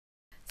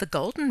The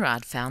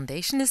Goldenrod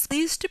Foundation is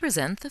pleased to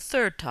present the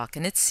third talk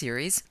in its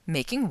series,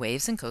 Making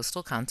Waves in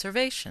Coastal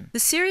Conservation. The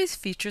series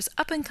features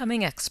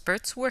up-and-coming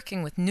experts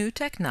working with new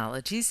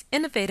technologies,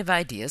 innovative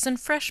ideas, and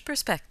fresh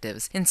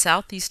perspectives in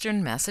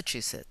southeastern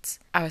Massachusetts.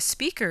 Our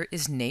speaker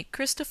is Nate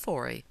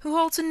Cristofori, who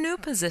holds a new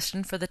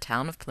position for the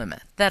Town of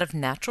Plymouth, that of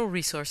Natural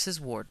Resources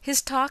Warden.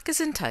 His talk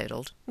is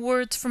entitled,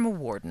 Words from a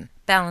Warden,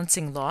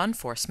 Balancing Law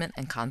Enforcement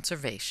and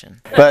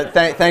Conservation. But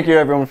thank you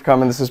everyone for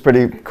coming. This is a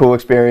pretty cool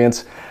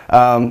experience.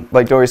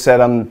 Like Dory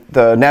said, I'm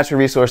the Natural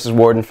Resources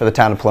Warden for the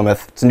Town of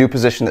Plymouth. It's a new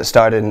position that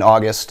started in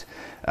August.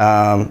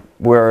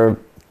 The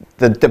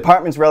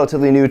department's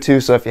relatively new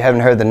too, so if you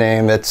haven't heard the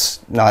name,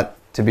 it's not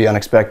to be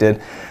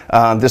unexpected.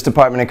 This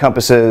department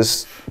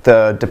encompasses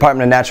the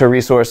Department of Natural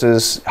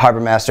Resources, Harbor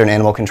Master, and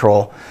Animal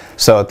Control.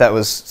 So that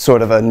was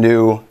sort of a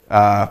new,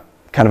 kind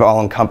of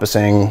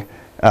all-encompassing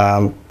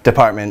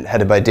department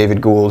headed by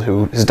David Gould,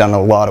 who has done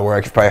a lot of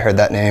work. You've probably heard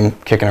that name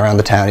kicking around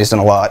the town. He's done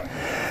a lot.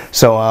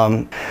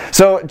 So,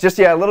 just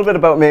a little bit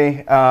about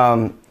me,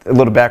 a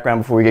little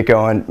background before we get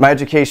going. My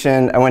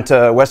education, I went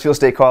to Westfield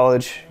State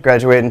College,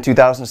 graduated in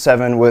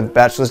 2007 with a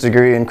bachelor's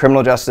degree in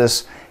criminal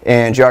justice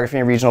and geography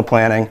and regional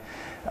planning.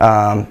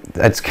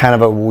 That's kind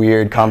of a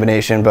weird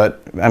combination,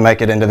 but I might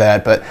get into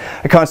that. But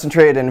I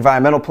concentrated in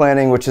environmental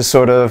planning, which is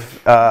sort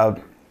of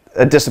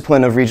a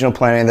discipline of regional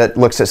planning that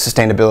looks at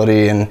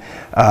sustainability and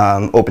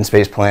open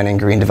space planning,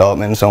 green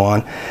development, and so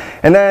on.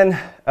 And then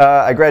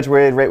I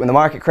graduated right when the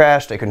market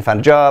crashed. I couldn't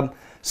find a job.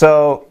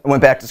 So I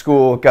went back to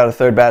school, got a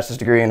third bachelor's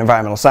degree in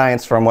environmental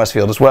science from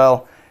Westfield as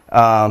well.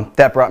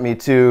 That brought me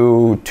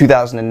to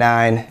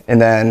 2009,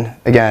 and then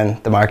again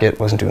the market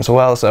wasn't doing so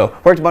well, so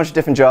worked a bunch of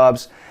different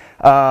jobs.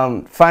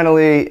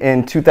 Finally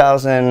in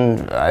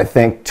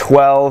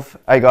 2012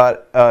 I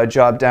got a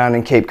job down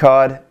in Cape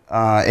Cod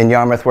in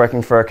Yarmouth,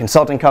 working for a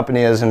consulting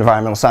company as an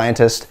environmental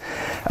scientist.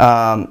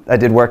 I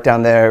did work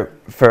down there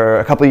for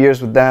a couple of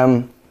years with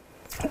them.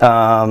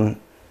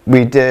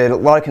 We did a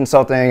lot of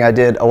consulting. I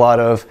did a lot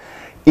of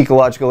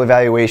ecological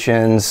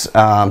evaluations,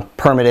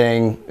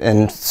 permitting,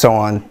 and so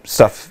on,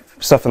 stuff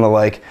and the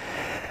like.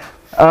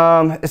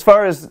 As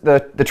far as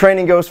the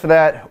training goes for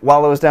that,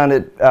 while I was down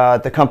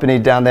at the company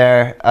down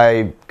there,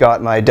 I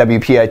got my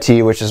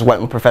WPIT, which is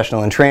Wetland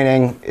Professional in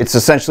Training. It's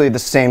essentially the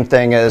same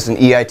thing as an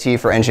EIT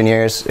for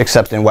engineers,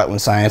 except in wetland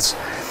science.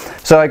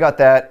 So I got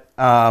that.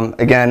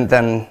 Again,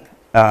 then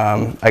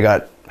I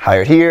got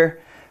hired here.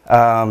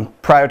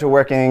 Prior to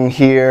working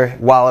here,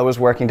 while I was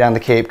working down the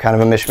Cape, kind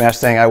of a mishmash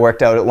thing, I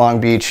worked out at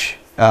Long Beach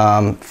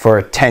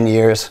for 10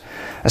 years.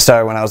 I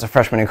started when I was a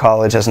freshman in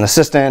college as an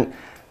assistant.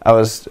 I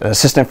was an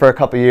assistant for a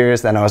couple of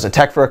years, then I was a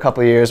tech for a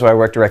couple of years where I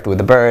worked directly with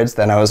the birds,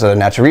 then I was a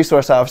natural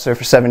resource officer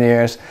for 7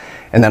 years,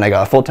 and then I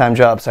got a full-time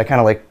job, so I kind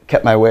of like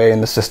kept my way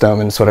in the system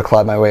and sort of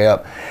clawed my way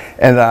up.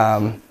 And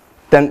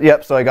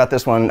so I got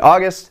this one in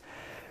August.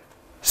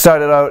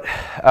 Started out,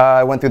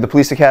 I went through the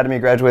police academy,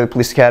 graduated the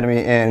police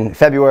academy in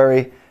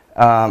February.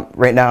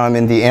 Right now I'm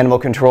in the Animal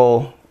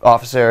Control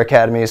Officer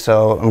Academy,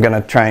 so I'm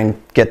going to try and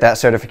get that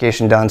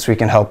certification done so we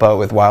can help out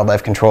with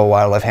wildlife control,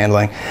 wildlife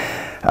handling.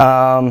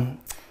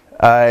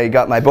 I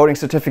got my boating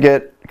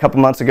certificate a couple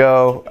months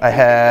ago. I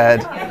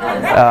had,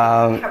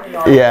 I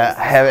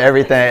have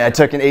everything. I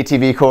took an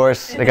ATV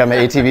course. I got my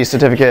ATV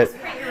certificate.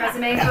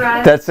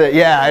 That's it.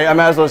 Yeah, I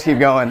might as well just keep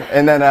going.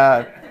 And then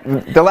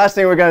the last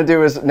thing we're going to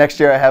do is next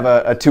year I have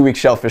a 2-week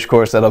shellfish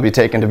course that I'll be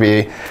taking to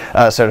be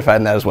certified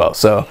in that as well.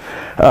 So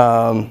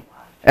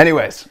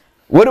anyways,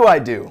 what do I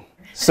do?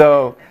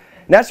 So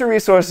Natural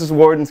Resources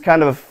Warden's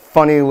kind of a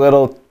funny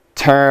little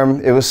term.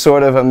 It was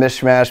sort of a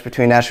mishmash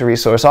between Natural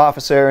Resource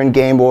Officer and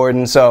Game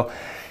Warden. So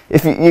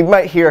if you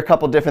might hear a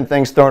couple different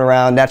things thrown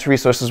around: Natural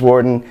Resources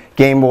Warden,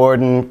 Game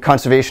Warden,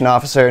 Conservation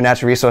Officer,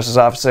 Natural Resources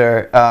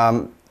Officer.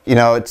 You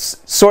know,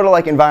 it's sort of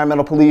like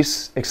environmental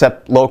police,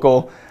 except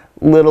local,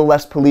 a little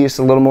less police,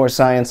 a little more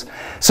science.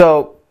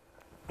 So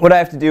what I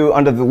have to do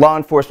under the law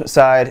enforcement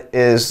side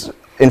is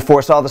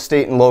enforce all the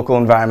state and local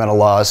environmental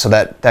laws, so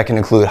that can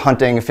include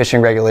hunting,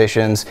 fishing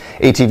regulations,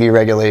 ATV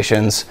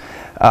regulations.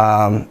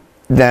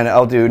 Then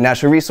I'll do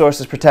natural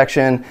resources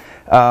protection,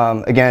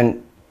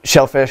 again,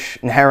 shellfish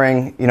and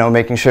herring, you know,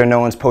 making sure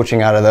no one's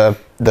poaching out of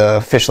the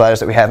fish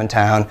ladders that we have in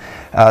town.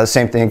 The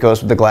same thing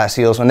goes with the glass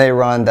eels when they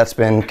run. That's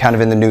been kind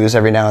of in the news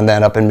every now and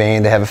then. Up in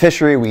Maine, they have a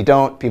fishery, we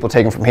don't. People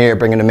take them from here,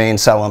 bring them to Maine,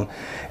 sell them.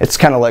 It's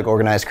kind of like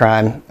organized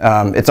crime.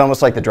 It's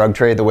almost like the drug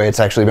trade, the way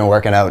it's actually been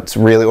working out. It's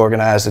really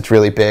organized, it's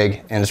really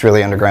big, and it's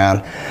really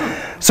underground.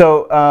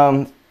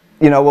 So,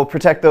 you know, we'll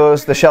protect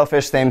those. The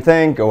shellfish, same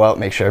thing. Go out,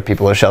 make sure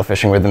people are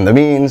shellfishing within the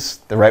means,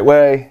 the right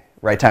way,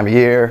 right time of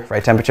year,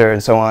 right temperature,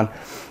 and so on.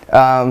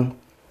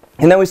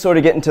 And then we sort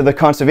of get into the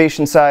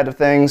conservation side of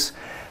things.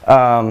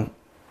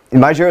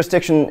 My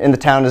jurisdiction in the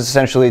town is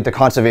essentially the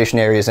conservation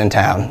areas in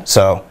town.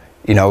 So,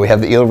 you know, we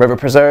have the Eel River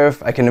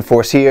Preserve. I can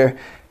enforce here,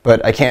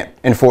 but I can't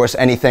enforce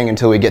anything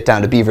until we get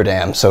down to Beaver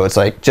Dam. So it's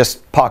like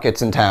just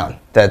pockets in town.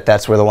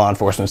 That's where the law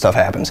enforcement stuff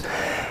happens.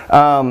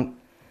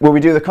 Where we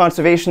do the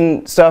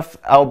conservation stuff,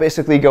 I'll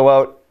basically go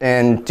out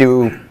and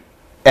do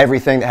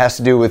everything that has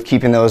to do with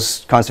keeping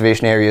those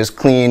conservation areas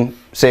clean,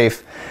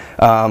 safe.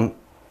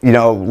 You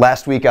know,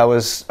 last week I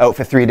was out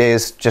for 3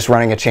 days just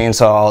running a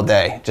chainsaw all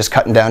day, just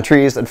cutting down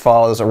trees that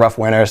fall. It was a rough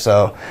winter,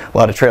 so a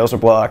lot of trails were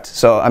blocked.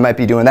 So I might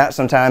be doing that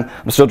sometime.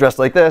 I'm still dressed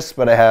like this,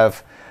 but I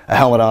have a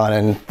helmet on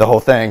and the whole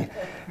thing.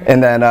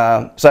 And then,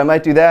 so I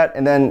might do that,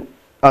 and then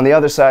on the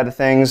other side of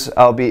things,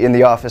 I'll be in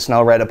the office and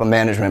I'll write up a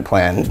management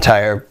plan,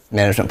 entire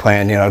management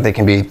plan. You know, they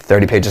can be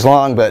 30 pages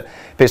long, but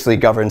basically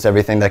governs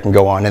everything that can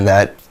go on in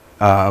that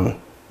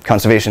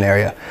conservation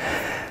area.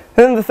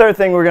 And then the third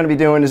thing we're going to be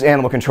doing is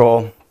animal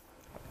control.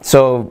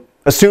 So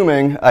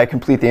assuming I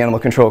complete the animal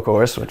control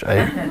course, which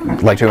I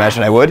like to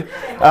imagine I would,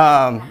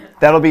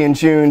 that'll be in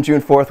June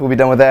 4th, we'll be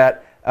done with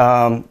that.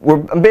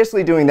 I'm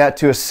basically doing that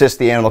to assist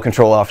the animal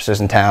control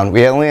officers in town.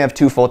 We only have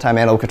 2 full-time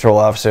animal control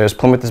officers.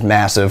 Plymouth is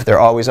massive.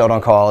 They're always out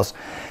on calls.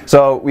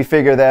 So we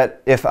figure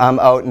that if I'm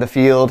out in the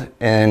field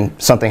and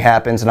something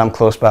happens and I'm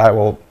close by,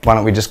 well, why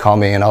don't we just call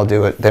me and I'll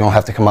do it. They don't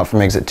have to come up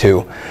from exit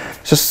 2.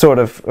 It's just sort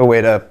of a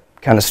way to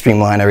kind of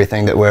streamline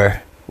everything that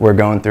we're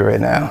going through right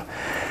now.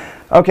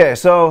 Okay,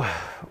 so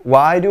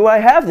why do I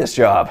have this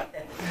job?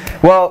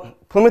 Well,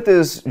 Plymouth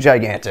is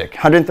gigantic,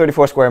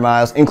 134 square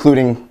miles,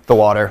 including the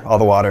water, all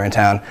the water in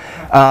town.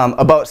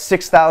 About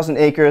 6,000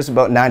 acres,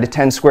 about 9 to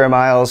 10 square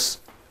miles,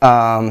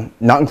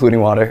 not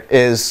including water,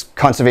 is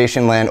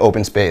conservation land,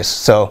 open space.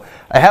 So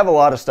I have a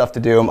lot of stuff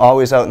to do. I'm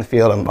always out in the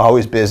field. I'm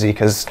always busy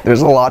because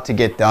there's a lot to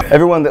get done.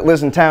 Everyone that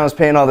lives in town is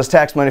paying all this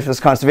tax money for this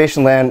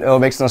conservation land. It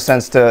makes no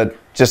sense to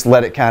just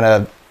let it kind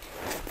of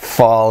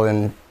fall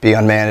and be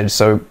unmanaged.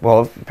 So,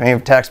 well, if you're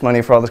paying tax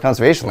money for all this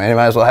conservation land, you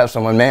might as well have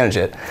someone manage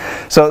it.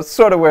 So it's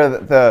sort of where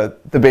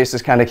the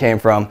basis kind of came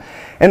from.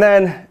 And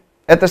then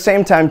at the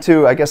same time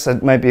too, I guess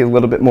that might be a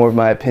little bit more of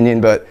my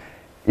opinion, but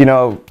you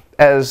know,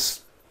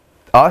 as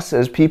us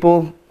as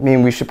people, I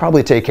mean, we should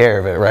probably take care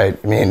of it, right?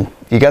 I mean,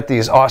 you got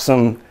these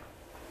awesome,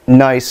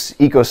 nice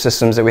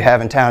ecosystems that we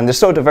have in town. They're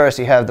so diverse.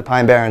 You have the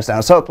Pine Barrens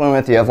down South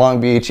Plymouth, you have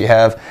Long Beach, you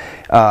have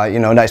you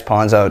know, nice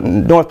ponds out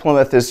in North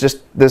Plymouth.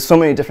 There's so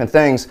many different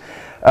things.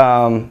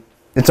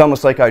 It's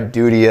almost like our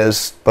duty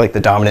as like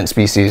the dominant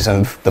species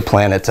of the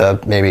planet to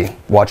maybe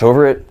watch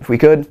over it if we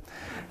could.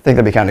 I think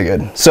that'd be kind of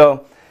good.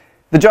 So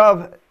the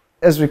job,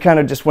 as we kind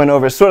of just went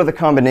over, is sort of the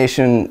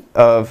combination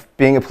of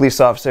being a police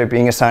officer,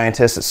 being a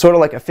scientist. It's sort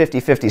of like a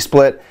 50-50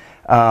 split.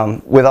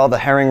 With all the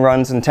herring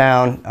runs in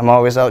town, I'm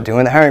always out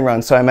doing the herring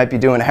runs, so I might be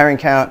doing a herring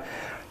count,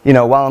 you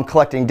know, while I'm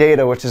collecting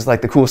data, which is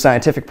like the cool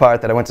scientific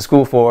part that I went to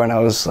school for, and I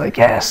was like,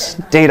 yes,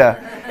 data.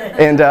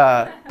 And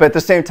but at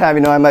the same time,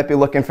 you know, I might be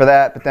looking for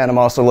that, but then I'm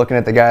also looking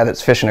at the guy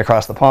that's fishing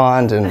across the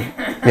pond, and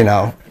you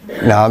know,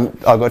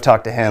 I'll go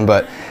talk to him.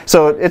 But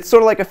so it's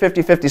sort of like a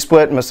 50-50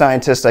 split. I'm a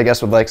scientist, I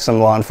guess, with like some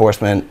law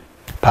enforcement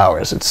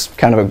powers. It's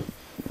kind of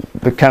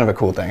a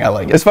cool thing. I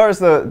like it. As far as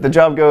the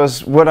job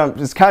goes, what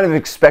is kind of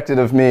expected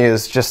of me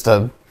is just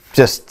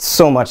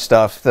so much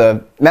stuff.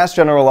 The Mass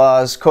General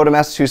Laws, Code of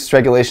Massachusetts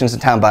Regulations,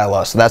 and Town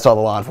Bylaws. So that's all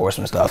the law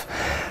enforcement stuff.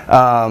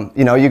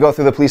 You know, you go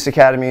through the police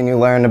academy and you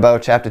learn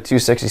about Chapter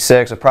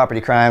 266 with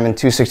property crime and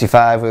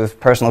 265 with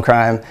personal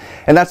crime,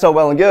 and that's all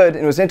well and good.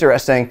 And it was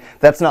interesting.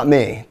 That's not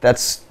me.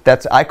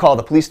 I call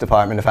the police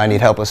department if I need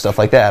help with stuff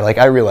like that. Like,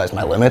 I realize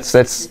my limits.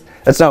 That's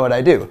not what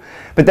I do.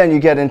 But then you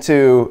get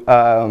into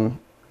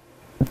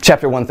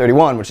Chapter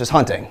 131, which is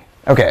hunting.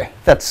 Okay,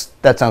 that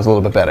sounds a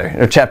little bit better.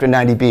 Or Chapter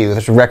 90B, which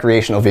is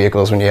recreational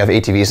vehicles when you have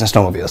ATVs and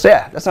snowmobiles.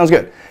 Yeah, that sounds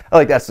good. I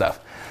like that stuff.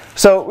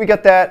 So we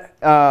got that,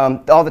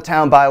 all the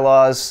town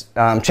bylaws,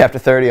 Chapter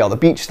 30, all the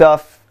beach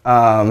stuff,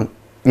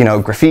 you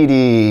know,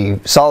 graffiti,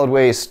 solid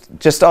waste,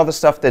 just all the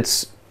stuff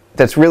that's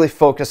really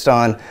focused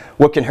on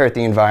what can hurt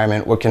the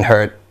environment, what can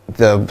hurt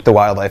the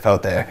wildlife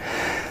out there.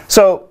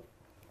 So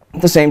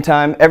at the same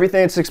time,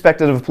 everything that's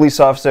expected of a police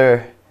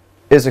officer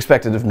is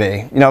expected of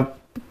me. You know,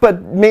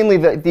 but mainly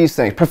these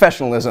things,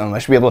 professionalism. I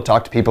should be able to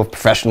talk to people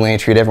professionally and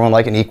treat everyone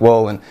like an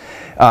equal. And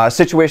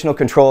situational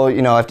control,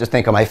 you know, I have to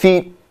think on my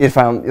feet. If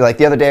I'm, like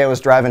the other day I was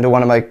driving to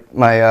one of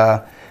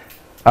my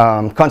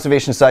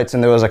conservation sites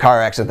and there was a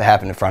car accident that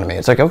happened in front of me.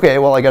 It's like, okay,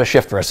 well, I got to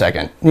shift for a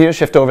second. You know,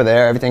 shift over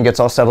there, everything gets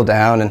all settled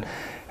down, and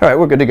all right,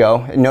 we're good to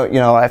go. And you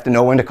know, I have to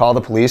know when to call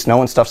the police. No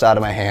one stuff's out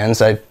of my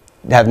hands. I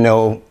have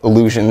no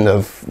illusion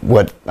of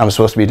what I'm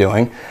supposed to be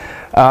doing.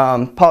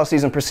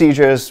 Policies and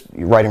procedures,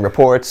 writing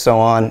reports, so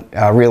on,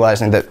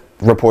 realizing that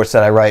reports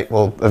that I write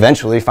will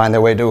eventually find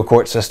their way to a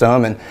court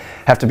system and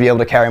have to be able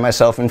to carry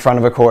myself in front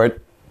of a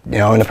court, you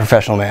know, in a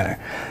professional manner.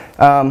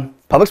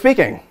 Public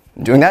speaking,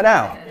 I'm doing that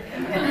now.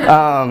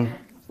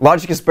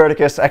 Logicus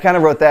Sperticus, I kind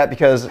of wrote that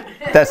because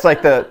that's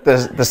like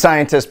the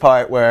scientist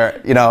part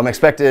where, you know, I'm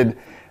expected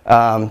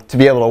to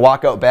be able to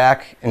walk out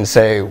back and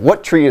say,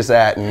 what tree is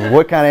that and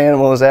what kind of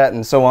animal is that,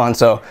 and so on.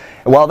 So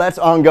while that's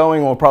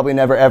ongoing, will probably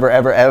never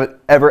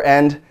ever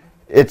end,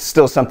 it's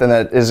still something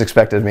that is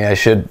expected of me. I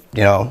should,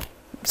 you know,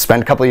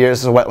 spend a couple of years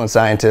as a wetland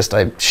scientist.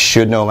 I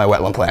should know my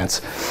wetland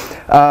plants.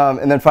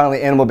 And then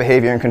finally, animal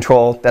behavior and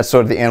control. That's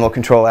sort of the animal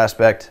control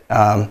aspect.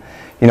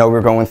 You know,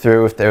 we're going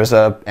through, if there's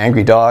an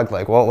angry dog,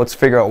 like, well, let's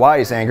figure out why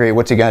he's angry.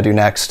 What's he going to do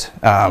next?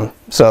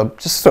 So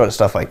just sort of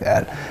stuff like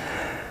that.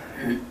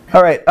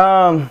 All right.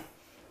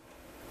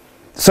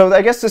 So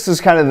I guess this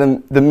is kind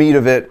of the meat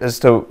of it as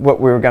to what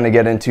we were going to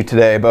get into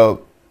today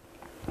about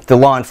the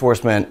law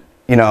enforcement.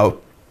 You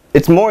know,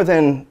 it's more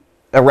than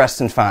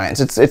arrests and fines.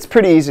 It's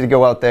pretty easy to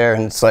go out there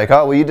and it's like,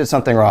 oh, well, you did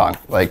something wrong,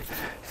 like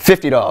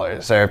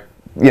 $50 or,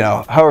 you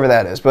know, however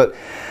that is. But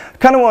I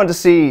kind of wanted to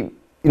see,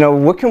 you know,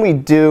 what can we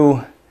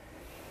do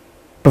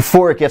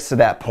before it gets to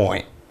that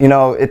point? You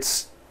know,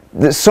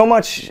 there's so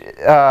much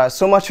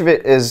of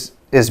it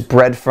is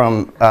bred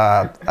from,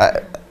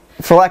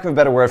 for lack of a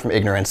better word, from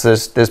ignorance.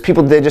 There's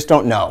people, they just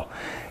don't know.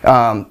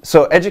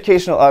 So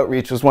educational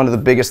outreach was one of the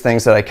biggest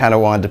things that I kind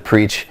of wanted to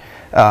preach,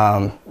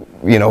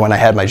 you know, when I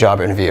had my job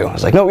interview. I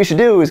was like, no, what we should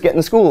do is get in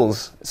the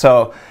schools.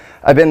 So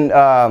I've been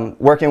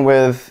working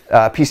with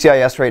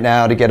PCIS right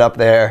now to get up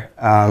there.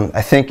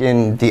 I think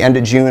in the end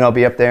of June I'll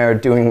be up there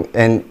doing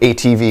an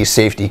ATV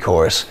safety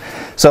course.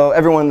 So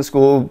everyone in the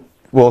school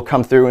will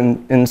come through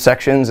in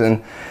sections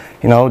and,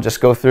 you know, just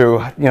go through,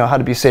 you know, how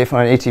to be safe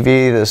on an ATV.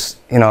 There's,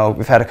 you know,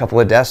 we've had a couple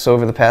of deaths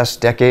over the past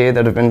decade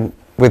that have been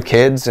with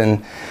kids,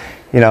 and,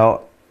 you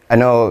know, I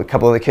know a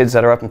couple of the kids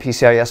that are up in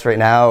PCIS right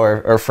now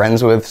are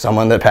friends with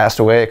someone that passed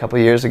away a couple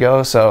of years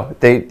ago. So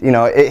they, you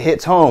know, it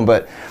hits home.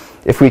 But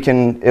if we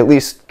can at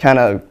least kind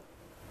of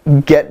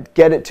get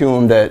it to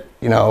them that,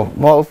 you know,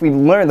 well, if we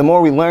learn, the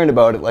more we learn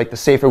about it, like the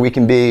safer we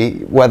can be,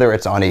 whether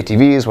it's on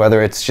ATVs,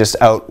 whether it's just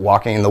out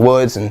walking in the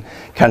woods, and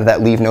kind of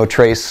that leave no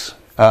trace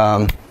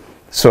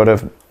sort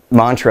of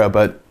mantra.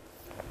 But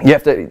you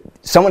have to,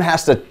 someone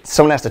has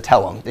to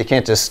tell them. They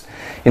can't just,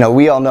 you know,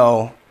 we all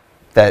know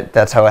that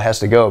that's how it has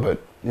to go,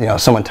 but, you know,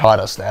 someone taught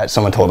us that,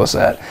 someone told us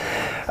that.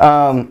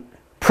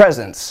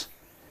 Presence.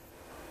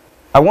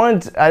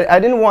 I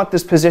didn't want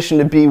this position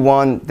to be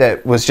one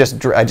that was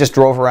just, I just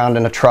drove around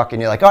in a truck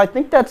and you're like, oh, I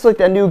think that's like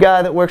that new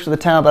guy that works for the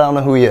town, but I don't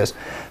know who he is.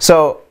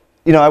 So,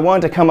 you know, I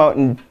wanted to come out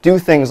and do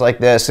things like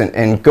this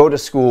and go to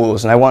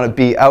schools, and I want to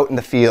be out in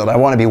the field. I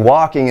want to be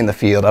walking in the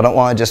field. I don't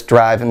want to just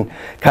drive and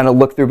kind of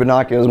look through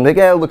binoculars and be like,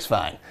 yeah, it looks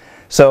fine.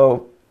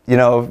 So, you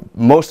know,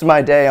 most of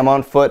my day I'm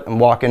on foot. I'm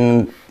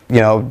walking, you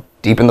know,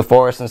 deep in the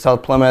forest in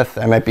South Plymouth.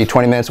 I might be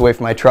 20 minutes away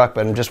from my truck,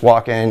 but I'm just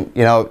walking.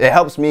 You know, it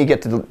helps me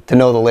get to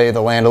know the lay of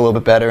the land a little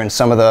bit better, and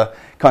some of the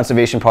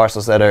conservation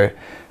parcels that are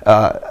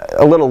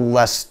a little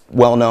less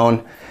well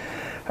known.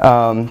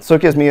 So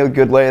it gives me a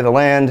good lay of the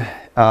land.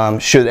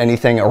 Should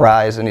anything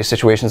arise, any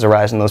situations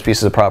arise in those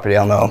pieces of property,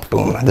 I'll know,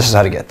 boom, this is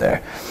how to get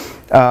there.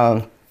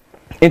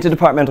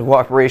 Interdepartmental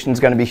cooperation is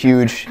going to be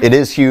huge. It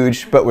is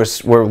huge, but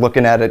we're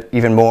looking at it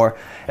even more.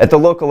 At the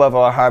local level,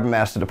 our Harbor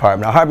Master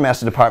Department. Our Harbor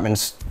Master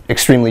Department's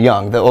extremely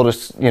young. The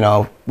oldest, you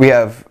know, we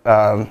have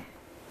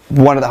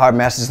one of the Harbor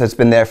Masters that's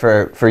been there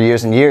for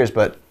years and years,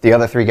 but the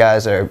other three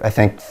guys are, I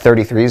think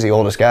 33 is the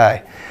oldest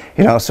guy.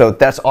 You know, so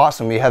that's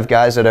awesome. We have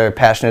guys that are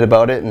passionate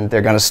about it, and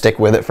they're going to stick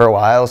with it for a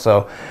while.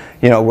 So,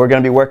 you know, we're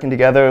going to be working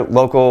together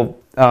local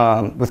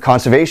with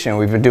conservation.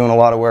 We've been doing a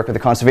lot of work with the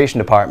conservation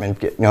department,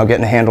 getting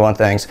a handle on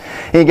things.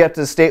 And you get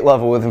to the state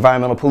level with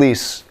environmental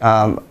police.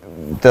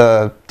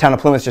 The Town of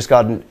Plymouth just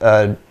got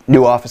a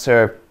new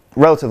officer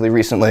relatively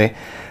recently,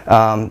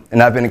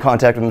 and I've been in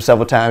contact with them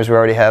several times. We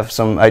already have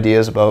some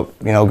ideas about,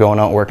 you know, going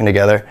out and working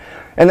together.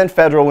 And then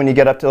federal, when you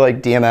get up to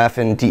like DMF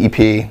and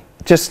DEP,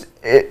 just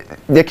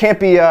there can't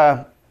be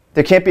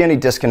any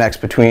disconnects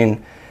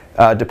between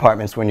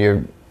departments when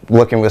you're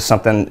looking with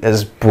something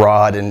as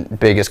broad and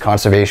big as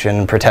conservation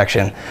and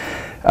protection.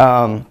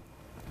 And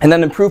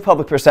then improve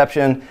public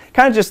perception,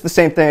 kind of just the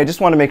same thing. I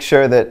just want to make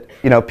sure that,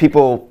 you know,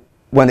 people,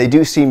 when they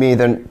do see me,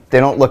 then they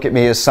don't look at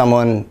me as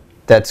someone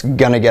that's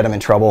gonna get them in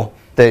trouble.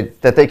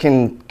 That they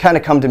can kind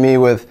of come to me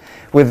with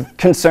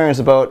concerns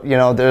about, you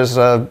know, there's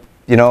a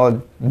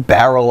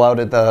barrel out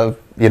at the,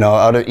 you know,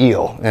 out of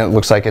eel, and it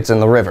looks like it's in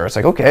the river. It's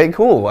like, okay,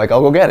 cool, like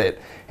I'll go get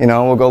it, you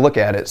know, we'll go look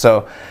at it.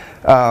 So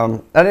I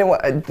didn't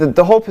want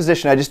the whole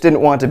position. I just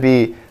didn't want to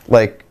be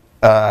like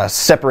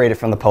separated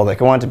from the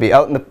public. I wanted to be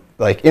out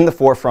in the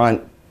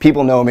forefront.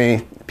 People know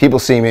me, people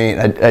see me.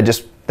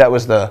 That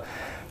was the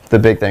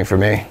big thing for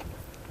me.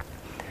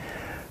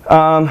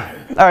 All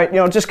right, you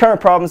know, just current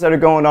problems that are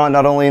going on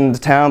not only in the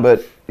town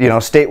but, you know,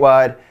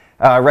 statewide.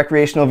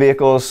 Recreational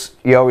vehicles,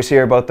 you always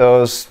hear about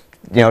those,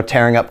 you know,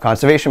 tearing up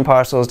conservation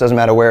parcels, doesn't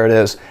matter where it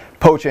is.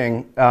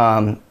 Poaching,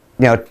 you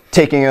know,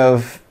 taking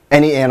of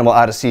any animal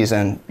out of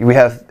season. We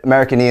have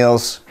American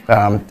eels,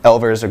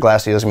 elvers or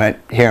glass eels, you might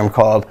hear them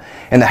called,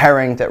 and the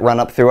herring that run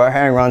up through our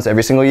herring runs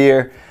every single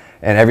year.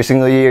 And every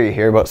single year you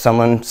hear about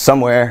someone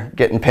somewhere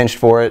getting pinched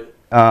for it,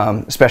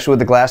 especially with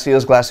the glass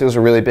eels. Glass eels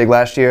were really big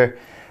last year.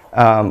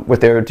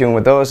 What they're doing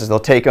with those is they'll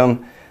take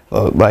them,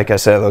 like I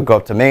said, they'll go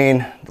up to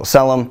Maine, they'll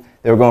sell them.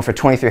 They were going for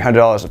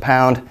 $2,300 a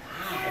pound.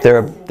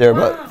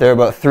 They're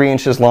about 3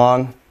 inches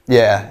long.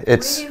 Yeah,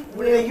 it's.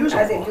 What do they use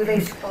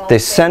them for? They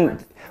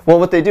send. Well,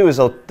 what they do is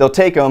they'll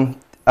take them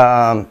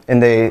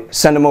and they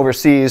send them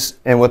overseas.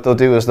 And what they'll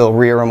do is they'll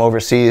rear them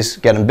overseas,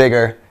 get them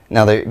bigger.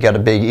 Now they got a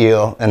big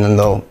eel, and then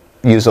they'll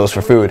use those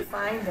for food.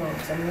 Find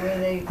those. I mean, where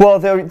they. Well,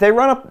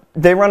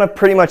 they run up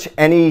pretty much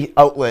any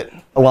outlet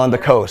along the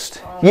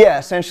coast. Yeah,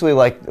 essentially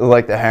like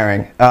the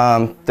herring.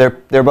 They're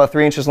about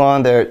 3 inches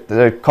long.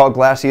 They're called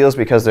glass eels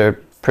because they're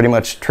pretty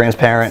much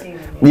transparent.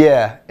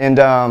 Yeah, and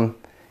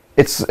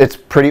it's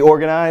pretty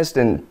organized,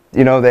 and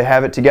you know, they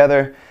have it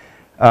together.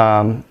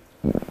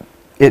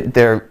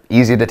 They're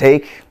easy to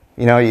take.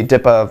 You know, you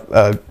dip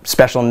a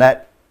special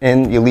net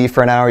in, you leave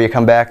for an hour, you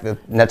come back, the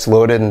net's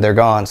loaded, and they're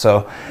gone.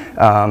 So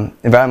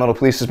environmental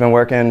police has been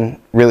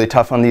working really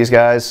tough on these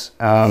guys.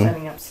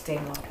 Setting up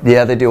stain lock.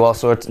 Yeah, they do all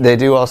sorts. They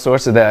do all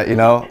sorts of that. You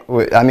know,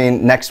 I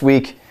mean, next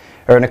week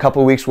or in a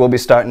couple of weeks, we'll be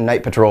starting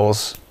night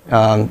patrols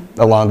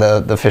along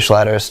the fish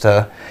ladders.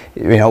 To,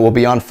 you know, we'll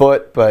be on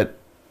foot, but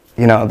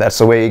you know, that's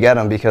the way you get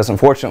them, because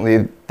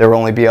unfortunately they'll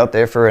only be out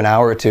there for an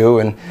hour or two,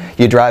 and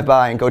you drive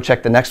by and go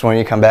check the next one, and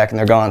you come back and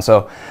they're gone.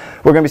 So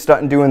we're going to be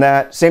starting doing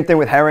that. Same thing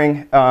with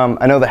herring.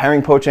 I know the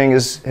herring poaching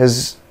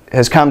has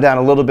calmed down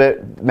a little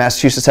bit.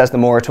 Massachusetts has the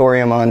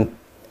moratorium on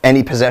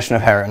any possession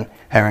of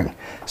herring.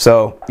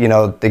 So, you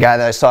know, the guy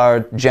that I saw,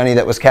 Jenny,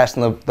 that was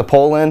casting the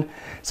pole in,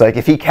 it's like,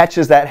 if he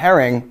catches that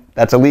herring,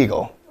 that's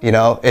illegal. You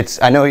know,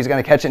 I know he's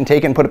going to catch it and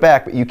take it and put it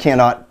back, but you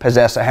cannot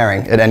possess a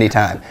herring at any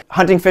time.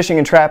 Hunting, fishing,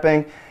 and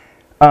trapping,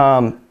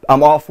 I'm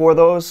all for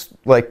those.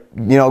 Like,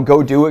 you know,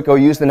 go do it. Go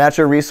use the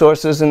natural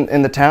resources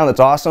in the town. That's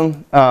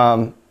awesome.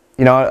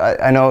 You know,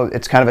 I know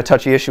it's kind of a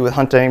touchy issue with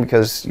hunting,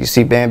 because you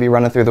see Bambi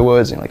running through the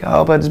woods and you're like,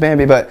 oh, but it's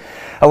Bambi. But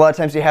a lot of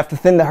times you have to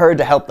thin the herd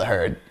to help the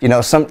herd. You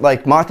know,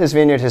 like Martha's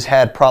Vineyard has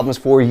had problems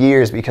for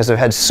years because they've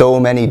had so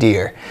many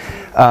deer.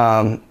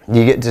 You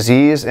get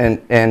disease,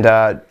 and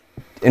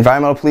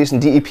environmental police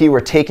and DEP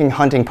were taking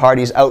hunting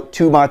parties out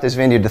to Martha's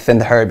Vineyard to thin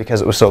the herd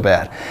because it was so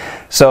bad.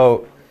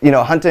 So, you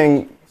know,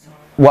 hunting,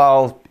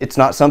 while it's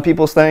not some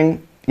people's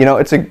thing, you know,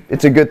 it's a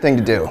good thing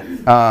to do.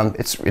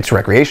 It's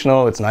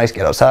recreational, it's nice,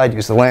 get outside,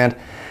 use the land.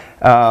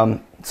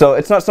 So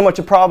it's not so much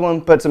a problem,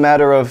 but it's a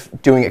matter of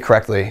doing it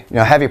correctly. You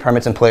know, have your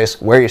permits in place,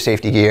 wear your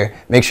safety gear,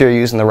 make sure you're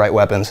using the right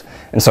weapons,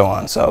 and so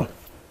on. So,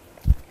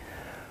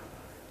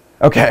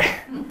 okay,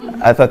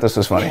 I thought this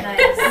was funny.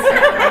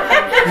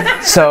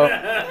 So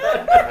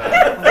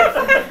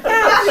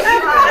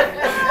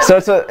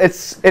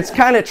it's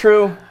kind of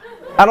true.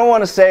 I don't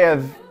want to say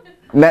I've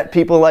met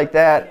people like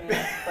that,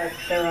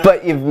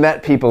 but you've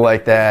met people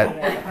like that.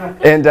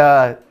 And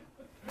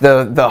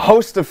the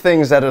host of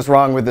things that is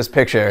wrong with this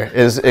picture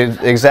is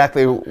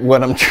exactly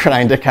what I'm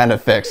trying to kind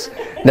of fix.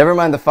 Never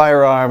mind the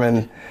firearm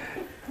and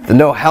the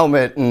no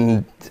helmet,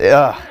 and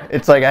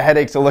it's like a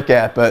headache to look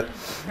at. But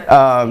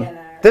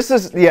this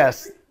is,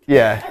 yes,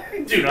 yeah.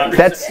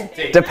 That's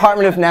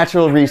Department of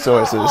Natural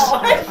Resources.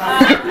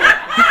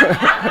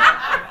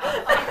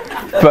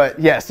 But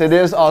yes, it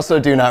is also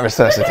do not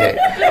resuscitate.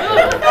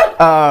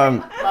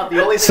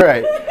 That's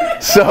right.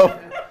 So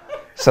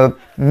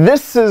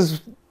this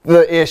is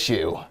the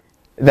issue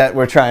that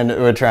we're trying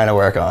to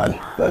work on.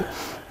 But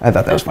I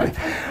thought that was funny.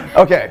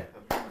 Okay.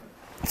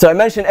 So I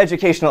mentioned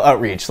educational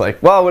outreach.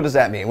 Like, well, what does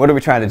that mean? What are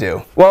we trying to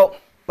do? Well,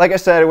 like I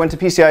said, I went to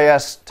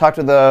PCIS, talked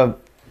with a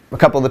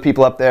couple of the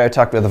people up there. I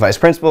talked with the vice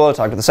principal, I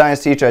talked with the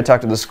science teacher, I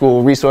talked to the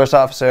school resource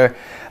officer,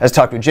 I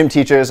talked with gym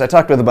teachers, I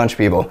talked with a bunch of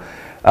people.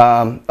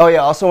 Oh yeah,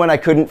 also when I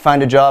couldn't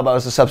find a job, I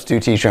was a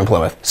substitute teacher in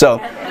Plymouth. So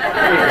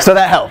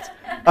that helped.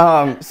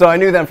 So I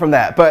knew them from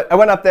that. But I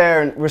went up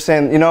there and we're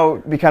saying, you know,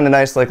 it'd be kind of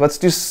nice, like, let's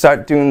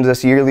start doing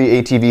this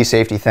yearly ATV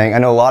safety thing. I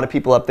know a lot of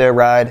people up there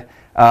ride,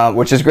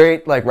 which is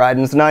great, like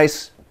riding's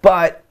nice,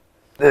 but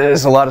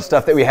there's a lot of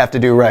stuff that we have to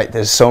do right.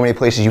 There's so many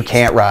places you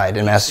can't ride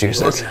in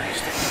Massachusetts.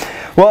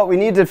 Well, we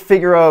need to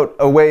figure out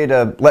a way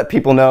to let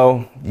people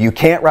know you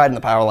can't ride in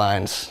the power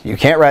lines, you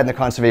can't ride in the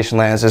conservation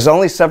lands. There's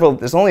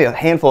only a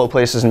handful of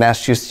places in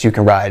Massachusetts you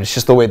can ride. It's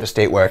just the way the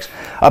state works.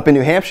 Up in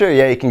New Hampshire,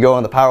 yeah, you can go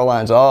on the power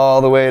lines all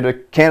the way to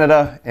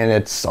Canada, and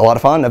it's a lot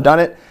of fun. I've done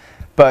it.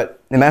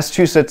 But in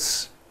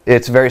Massachusetts,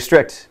 it's very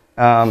strict.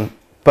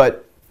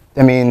 But,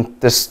 I mean,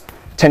 this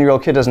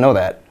 10-year-old kid doesn't know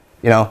that,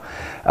 you know.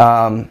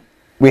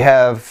 We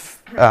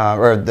have,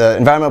 or the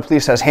environmental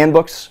police has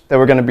handbooks that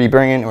we're going to be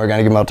bringing, and we're going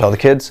to give them out to all the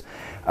kids.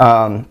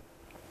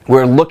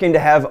 We're looking to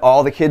have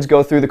all the kids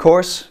go through the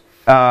course.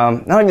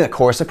 Not even the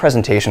course, the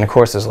presentation. The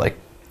course is like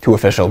too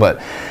official,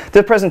 but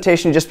the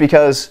presentation, just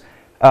because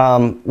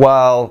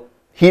while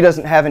he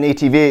doesn't have an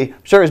ATV,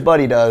 I'm sure his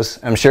buddy does.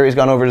 I'm sure he's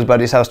gone over to his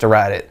buddy's house to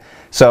ride it.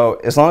 So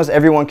as long as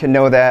everyone can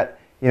know that,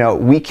 you know,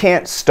 we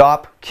can't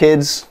stop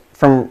kids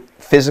from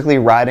physically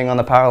riding on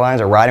the power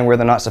lines or riding where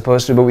they're not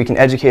supposed to, but we can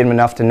educate them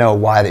enough to know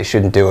why they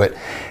shouldn't do it.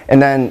 And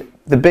then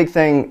the big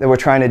thing that we're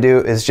trying to do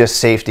is just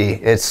safety.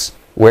 It's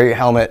wear your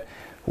helmet,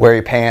 wear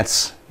your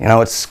pants. You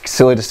know, it's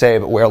silly to say,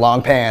 but wear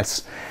long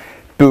pants,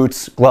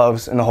 boots,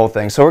 gloves, and the whole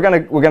thing. So we're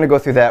gonna go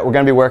through that. We're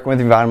gonna be working with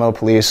the environmental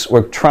police.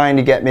 We're trying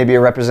to get maybe a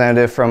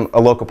representative from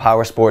a local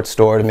power sports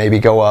store to maybe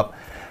go up.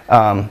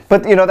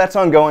 But you know, that's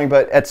ongoing.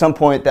 But at some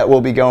point, that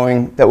will be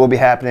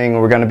happening.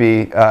 We're going to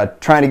be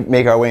trying to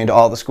make our way into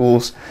all the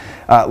schools.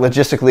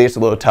 Logistically, it's a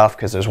little tough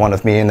because there's one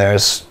of me, and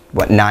there's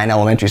 9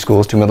 elementary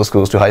schools, 2 middle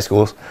schools, 2 high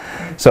schools.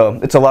 So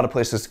it's a lot of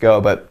places to go.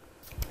 But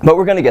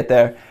we're going to get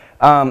there.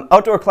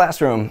 Outdoor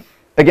classroom.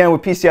 Again,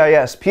 with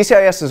PCIS.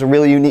 PCIS is a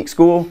really unique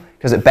school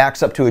because it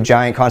backs up to a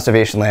giant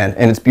conservation land,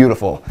 and it's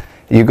beautiful.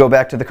 You go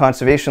back to the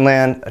conservation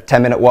land, a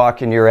 10-minute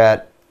walk, and you're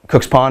at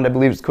Cook's Pond, I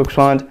believe it's Cook's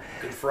Pond.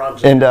 Good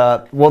frogs. And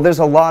well, there's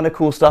a lot of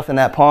cool stuff in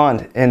that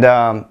pond,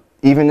 and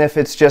even if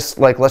it's just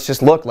like, let's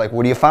just look, like,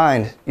 what do you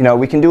find? You know,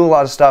 we can do a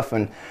lot of stuff,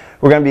 and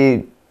we're going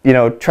to be, you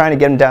know, trying to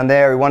get them down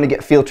there. We want to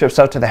get field trips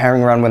out to the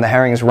herring run when the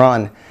herrings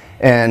run,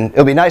 and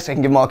it'll be nice. I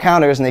can give them all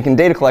counters, and they can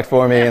data collect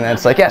for me, and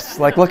it's like, yes,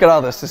 like, look at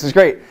all this. This is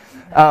great.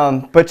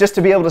 But just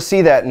to be able to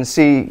see that and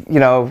see, you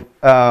know,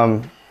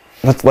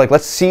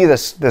 let's see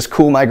this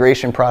cool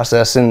migration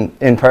process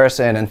in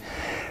person. And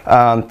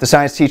the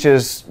science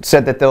teachers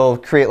said that they'll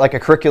create like a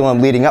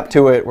curriculum leading up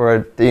to it,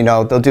 where, you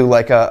know, they'll do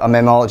like a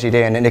mammalogy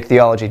day and an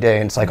ichthyology day,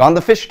 and it's like on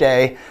the fish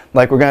day,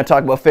 like, we're going to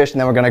talk about fish, and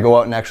then we're going to go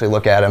out and actually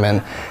look at them.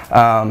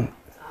 And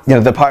you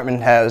know,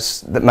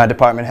 my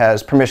department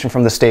has permission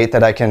from the state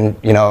that I can,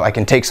 you know, I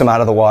can take some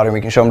out of the water, and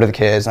we can show them to the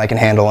kids, and I can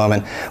handle them,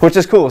 and which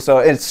is cool. So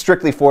it's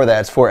strictly for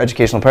that. It's for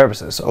educational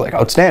purposes. So, like,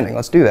 outstanding.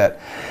 Let's do that.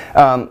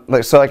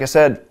 Like I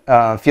said,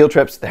 field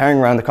trips, the herring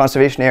run, the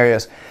conservation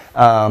areas,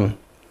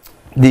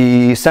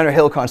 the Center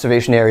Hill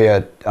Conservation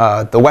Area,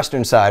 the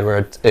western side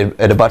where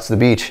it abuts the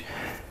beach,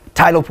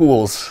 tidal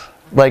pools,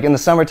 like in the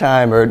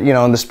summertime or, you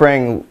know, in the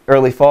spring,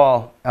 early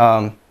fall.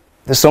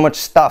 There's so much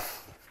stuff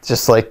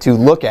just like to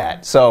look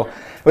at. So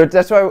but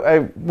that's why I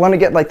want to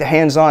get like the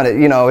hands-on.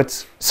 You know,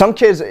 it's some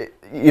kids,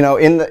 you know,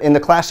 in the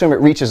classroom it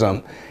reaches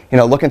them, you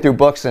know, looking through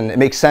books, and it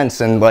makes sense,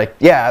 and like,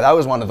 yeah, I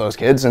was one of those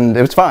kids and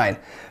it was fine.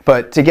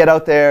 But to get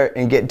out there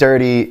and get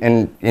dirty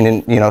and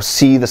you know,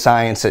 see the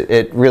science,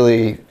 it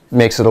really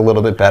makes it a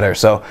little bit better.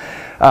 So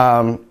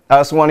I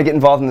also want to get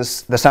involved in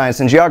the science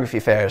and geography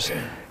fairs.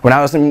 When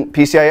I was in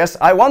PCIS,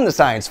 I won the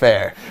science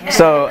fair.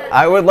 So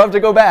I would love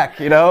to go back,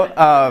 you know.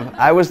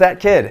 I was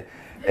that kid.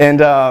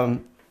 And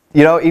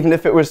you know, even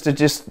if it was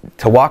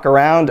to walk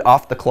around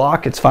off the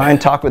clock, it's fine,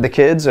 talk with the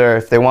kids, or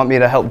if they want me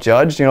to help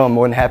judge, you know, I'm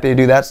more than happy to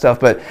do that stuff.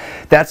 But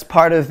that's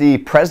part of the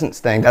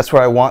presence thing. That's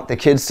where I want the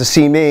kids to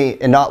see me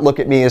and not look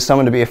at me as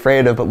someone to be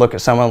afraid of, but look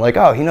at someone like,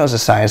 oh, he knows the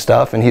science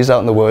stuff and he's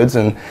out in the woods,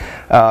 and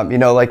you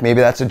know, like,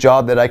 maybe that's a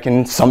job that I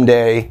can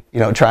someday,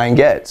 you know, try and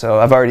get. So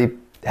I've already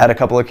had a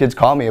couple of kids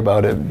call me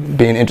about it,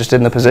 being interested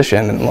in the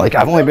position, and like,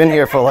 I've only been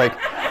here for like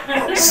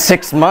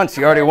 6 months,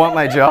 you already want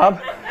my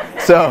job?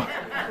 So,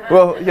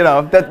 well, you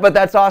know, but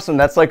that's awesome.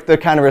 That's like the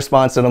kind of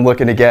response that I'm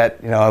looking to get.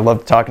 You know, I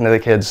love talking to the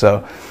kids,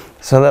 so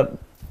that,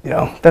 you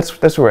know,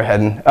 that's where we're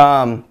heading.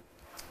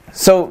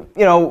 So,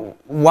 you know,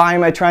 why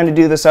am I trying to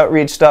do this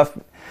outreach stuff?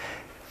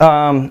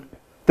 The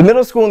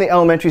middle school and the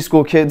elementary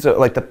school kids are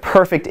like the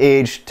perfect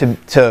age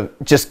to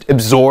just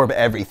absorb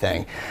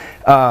everything.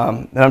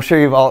 And I'm sure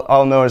you've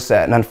all noticed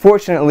that. And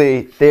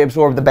unfortunately, they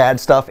absorb the bad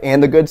stuff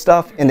and the good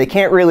stuff, and they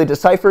can't really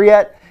decipher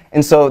yet.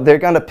 And so they're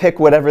going to pick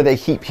whatever they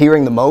keep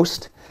hearing the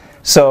most.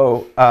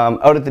 So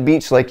out at the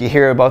beach, like, you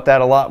hear about that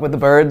a lot with the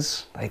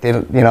birds. Like, they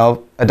don't, you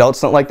know, adults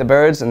don't like the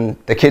birds, and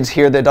the kids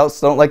hear the adults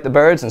don't like the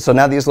birds, and so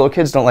now these little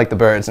kids don't like the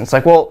birds. And it's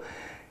like, well,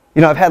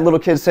 you know, I've had little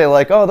kids say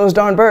like, oh, those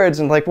darn birds,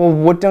 and like, well,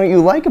 what don't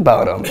you like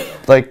about them?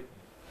 Like,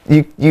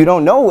 you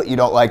don't know what you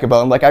don't like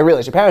about them. Like, I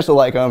realize your parents don't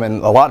like them,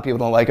 and a lot of people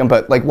don't like them,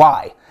 but like,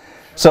 why?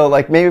 So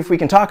like, maybe if we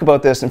can talk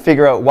about this and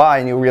figure out why,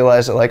 and you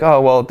realize that like,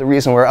 oh, well, the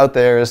reason we're out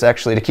there is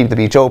actually to keep the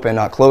beach open,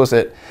 not close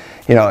it,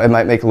 you know, it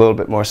might make a little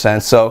bit more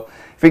sense. So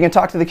if we can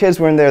talk to the kids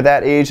when they're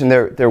that age and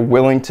they're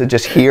willing to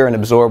just hear and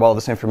absorb all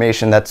this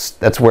information,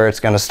 that's where it's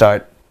going to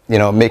start, you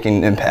know, making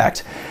an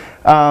impact.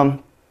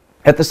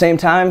 At the same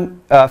time,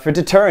 for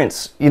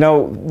deterrence, you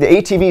know, the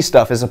ATV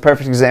stuff is a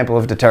perfect example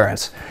of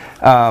deterrence.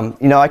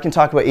 You know, I can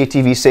talk about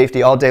ATV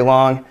safety all day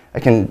long. I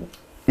can,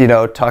 you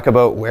know, talk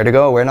about where to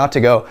go, where not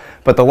to go.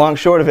 But the long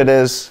short of it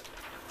is,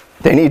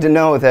 they need to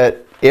know that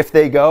if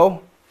they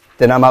go,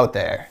 then I'm out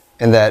there,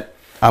 and that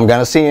I'm going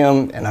to see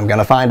them, and I'm going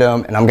to find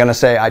them, and I'm going to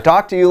say, I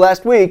talked to you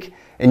last week,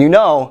 and you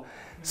know.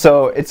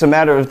 So it's a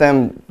matter of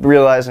them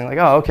realizing like,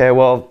 oh, okay,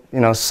 well,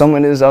 you know,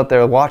 someone is out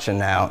there watching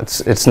now.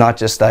 It's not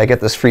just I get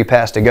this free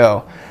pass to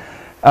go.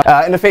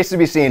 And the face to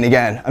be seen,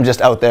 again, I'm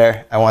just out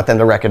there. I want them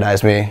to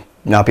recognize me,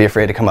 not be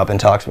afraid to come up and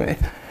talk to me.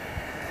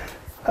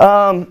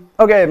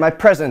 Okay, my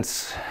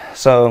presence.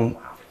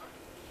 So,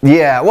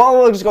 yeah, well,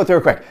 we'll just go through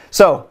it quick.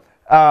 So,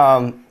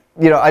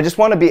 you know, I just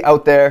want to be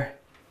out there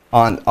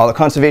on all the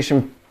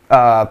conservation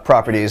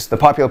properties, the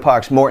popular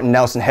parks, Morton,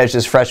 Nelson,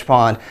 Hedges, Fresh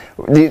Pond,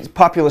 the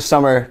popular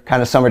summer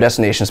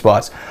destination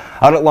spots.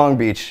 Out at Long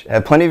Beach, I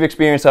have plenty of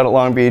experience out at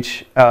Long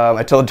Beach.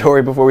 I told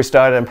Tori before we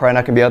started I'm probably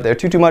not going to be out there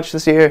too much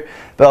this year,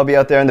 but I'll be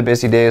out there in the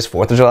busy days.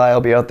 4th of July I'll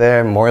be out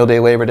there, Memorial Day,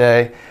 Labor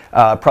Day,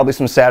 probably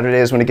some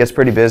Saturdays when it gets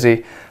pretty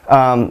busy.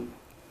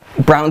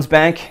 Browns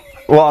Bank,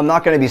 well, I'm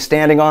not going to be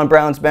standing on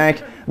Browns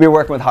Bank. We're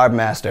working with Harbor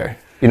Master,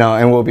 you know,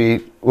 and we'll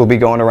be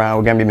going around.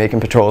 We're going to be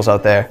making patrols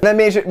out there. And then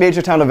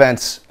major town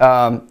events,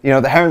 you know,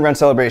 the Herring Run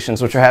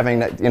celebrations, which we're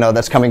having, you know,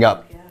 that's coming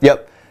up. Yeah.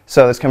 Yep.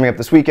 So it's coming up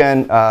this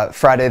weekend.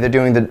 Friday they're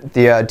doing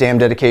the dam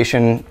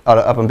dedication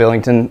up on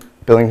Billington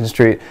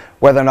Street.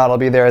 Whether or not I'll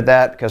be there at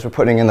that, because we're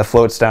putting in the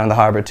floats down in the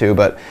harbor too.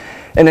 But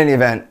in any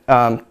event,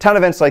 town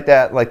events like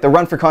that, like the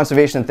Run for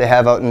Conservation that they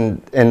have out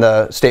in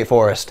the state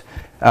forest.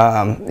 You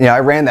know, I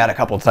ran that a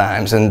couple of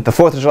times, and the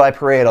 4th of July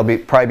parade, I'll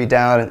probably be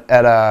down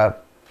at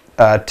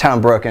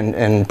Town Brook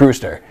and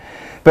Brewster.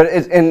 But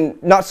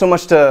and not so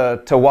much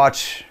to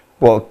watch,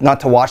 well, not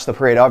to watch the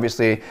parade,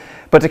 obviously,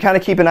 but to kind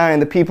of keep an eye on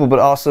the people, but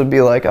also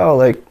be like, oh,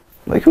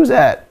 like who's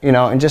that? You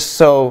know, and just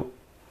so,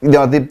 you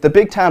know, the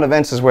big town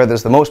events is where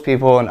there's the most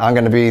people, and I'm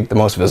going to be the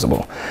most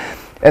visible.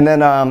 And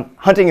then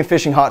hunting and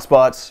fishing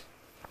hotspots.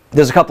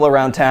 There's a couple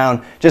around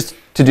town just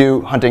to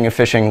do hunting and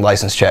fishing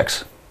license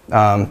checks.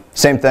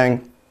 Same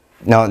thing.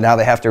 No, now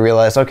they have to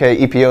realize, okay,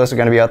 EPOs are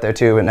going to be out there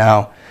too, but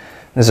now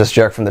this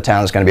jerk from the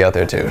town is going to be out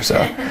there too. So,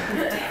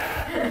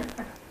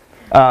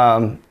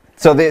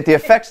 so the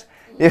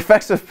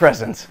effects of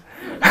presence.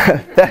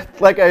 That,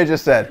 like I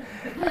just said,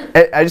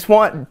 I just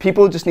want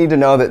people just need to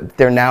know that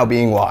they're now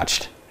being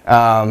watched.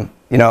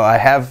 You know, I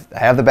have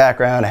the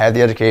background, I have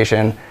the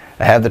education,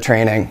 I have the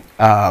training.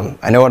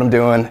 I know what I'm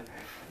doing.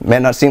 May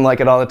not seem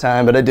like it all the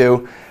time, but I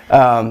do.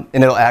 And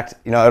it'll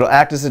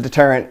act as a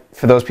deterrent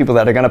for those people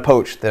that are going to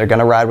poach, that are going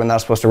to ride when they're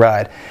not supposed to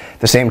ride. At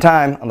the same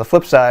time, on the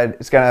flip side,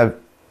 it's going to,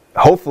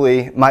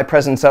 hopefully, my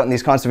presence out in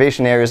these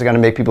conservation areas are going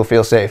to make people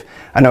feel safe.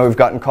 I know we've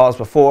gotten calls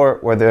before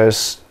where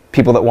there's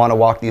people that want to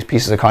walk these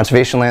pieces of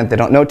conservation land they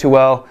don't know too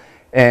well,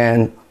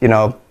 and, you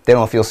know, they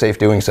don't feel safe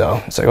doing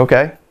so. It's like,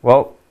 okay,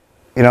 well,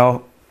 you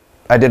know,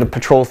 I did a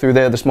patrol through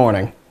there this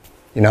morning.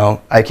 You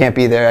know, I can't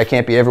be there, I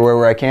can't be everywhere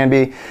where I can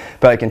be,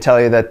 but I can tell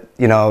you that,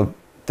 you know,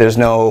 there's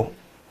no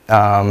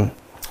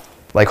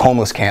like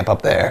homeless camp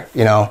up there,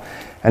 you know.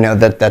 I know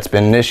that that's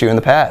been an issue in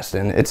the past,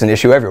 and it's an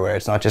issue everywhere.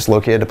 It's not just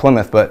located at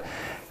Plymouth, but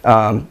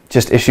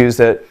just issues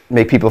that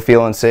make people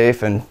feel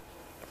unsafe and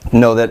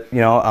know that, you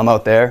know, I'm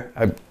out there.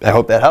 I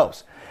hope that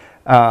helps.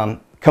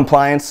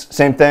 Compliance,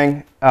 same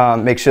thing.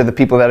 Make sure the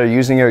people that are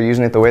using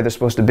it the way they're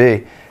supposed to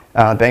be.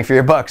 Bang for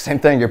your buck, same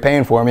thing. You're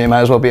paying for me, you might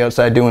as well be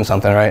outside doing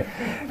something, right?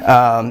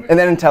 And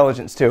then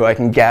intelligence too. I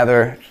can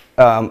gather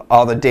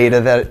all the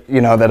data that,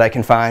 you know, that I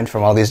can find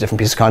from all these different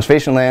pieces of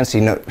conservation land,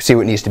 see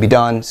what needs to be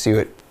done, see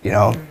what, you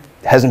know,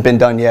 hasn't been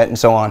done yet, and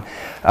so on.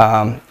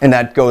 And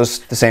that goes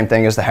the same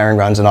thing as the herring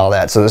runs and all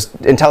that. So there's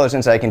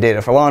intelligence I can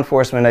data for law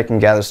enforcement, I can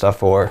gather stuff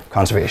for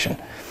conservation.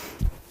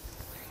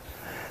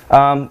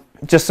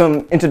 Just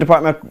some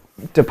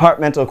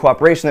interdepartmental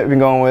cooperation that we've been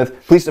going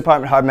with. Police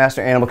Department, Harbor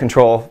Master, Animal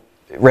Control,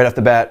 right off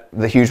the bat,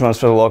 the huge ones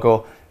for the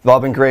local. They've all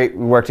been great.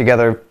 We work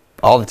together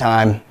all the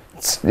time.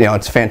 It's, you know,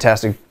 it's a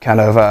fantastic kind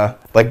of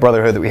like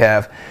brotherhood that we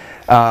have.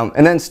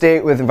 And then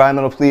state with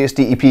environmental police,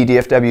 DEP,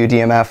 DFW,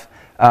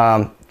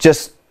 DMF,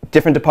 just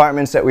different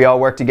departments that we all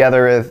work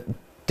together with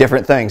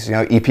different things. You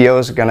know,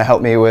 EPOs are going to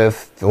help me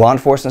with the law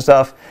enforcement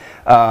stuff.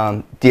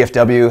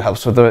 DFW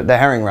helps with the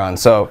herring run.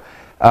 So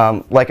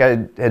like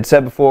I had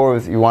said before,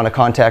 if you want to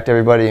contact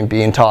everybody and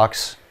be in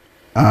talks,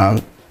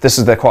 this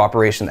is the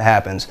cooperation that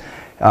happens.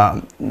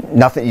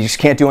 Nothing, you just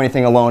can't do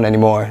anything alone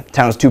anymore. The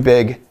town's too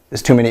big.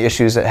 There's too many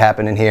issues that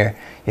happen in here.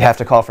 You have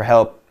to call for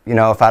help. You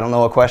know, if I don't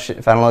know a question,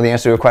 if I don't know the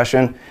answer to a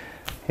question,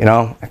 you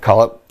know, I call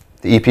up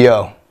the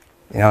EPO.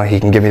 You know, he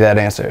can give me that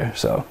answer.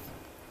 So,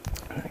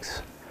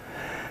 thanks.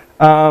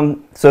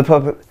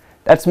 So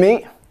that's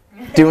me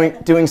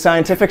doing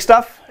scientific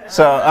stuff.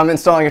 So I'm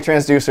installing a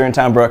transducer in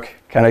Town Brook.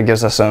 Kind of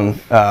gives us some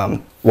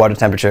water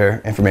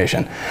temperature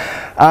information.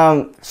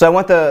 So I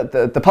want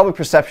the public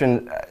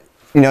perception.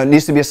 You know, it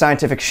needs to be a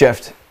scientific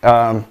shift.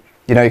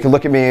 You know, you can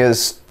look at me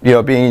as, you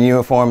know, being in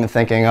uniform and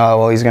thinking, oh,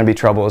 well, he's going to be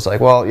trouble. It's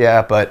like, well,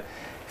 yeah, but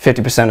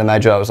 50% of my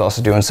job is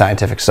also doing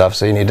scientific stuff.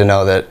 So you need to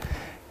know that,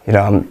 you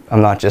know,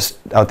 I'm not just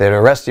out there to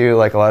arrest you.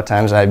 Like a lot of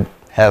times I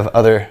have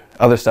other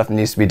stuff that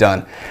needs to be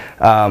done.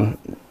 I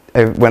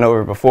went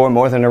over before,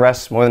 more than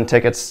arrests, more than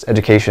tickets,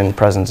 education,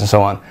 presence, and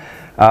so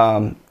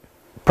on.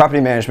 Property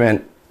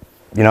management,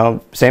 you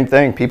know, same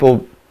thing.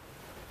 People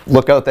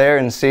look out there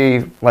and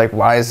see, like,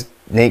 why is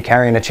Nate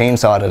carrying a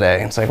chainsaw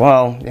today? It's like,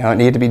 well, you know, it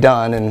needed to be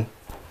done, and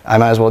I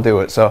might as well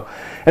do it. So,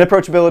 and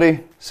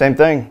approachability, same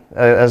thing.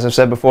 As I've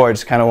said before, I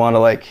just kind of want to,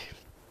 like,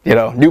 you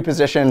know, new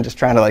position, just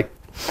trying to, like,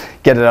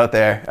 get it out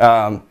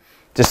there.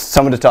 Just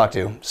someone to talk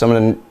to,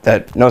 someone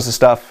that knows the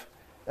stuff,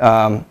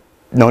 known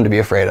to be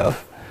afraid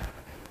of.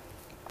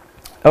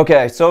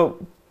 Okay,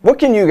 so what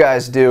can you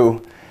guys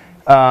do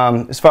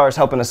as far as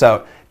helping us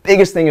out?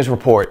 Biggest thing is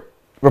report.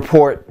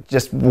 Report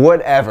just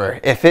whatever.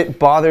 If it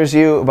bothers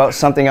you about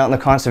something out in the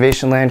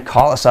conservation land,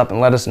 call us up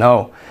and let us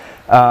know.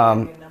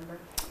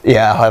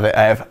 Yeah,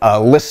 I have a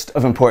list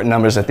of important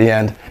numbers at the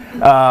end.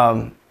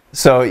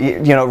 So you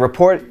know,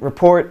 report.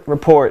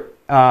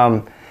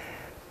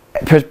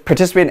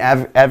 Participate in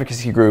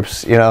advocacy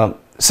groups. You know,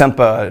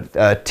 SEMPA,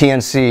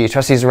 TNC,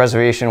 Trustees of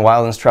Reservation,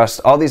 Wildlands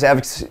Trust. All these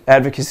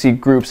advocacy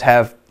groups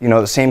have, you know,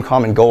 the same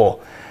common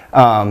goal.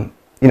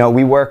 You know,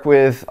 we work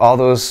with all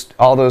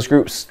those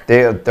groups.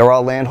 They're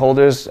all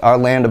landholders. Our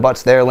land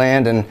abuts their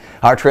land, and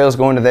our trails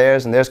go into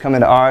theirs, and theirs come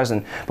into ours.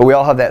 But we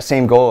all have that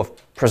same goal of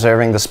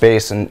preserving the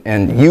space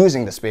and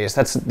using the space.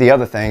 That's the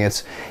other thing.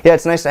 It's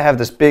nice to have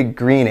this big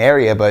green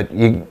area, but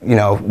you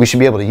know, we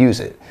should be able to use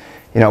it.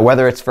 You know,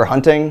 whether it's for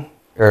hunting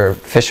or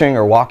fishing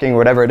or walking,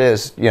 whatever it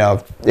is, you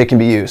know, it can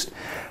be used.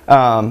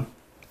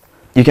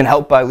 You can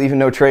help by leaving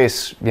no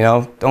trace. You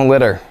know, don't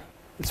litter.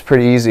 It's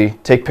pretty easy.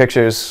 Take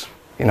pictures.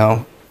 You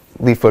know.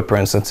 leave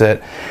footprints, that's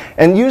it.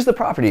 And use the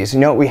properties. You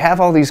know, we have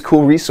all these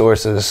cool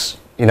resources,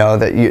 you know,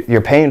 that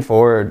you're paying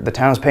for, or the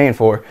town's paying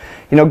for.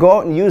 You know, go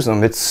out and use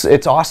them.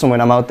 It's awesome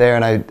when I'm out there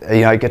and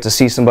I get to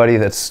see somebody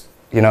that's,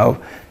 you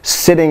know,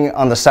 sitting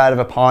on the side of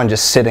a pond,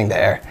 just sitting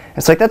there.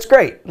 It's like, that's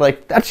great.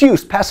 Like, that's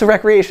use, passive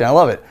recreation. I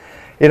love it.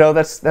 You know,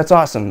 that's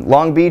awesome.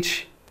 Long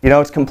Beach, you know,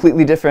 it's a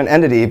completely different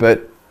entity,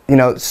 but, you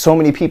know, so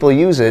many people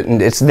use it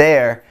and it's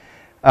there.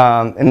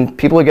 And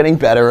people are getting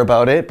better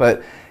about it,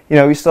 but, you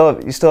know, you still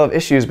have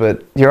issues,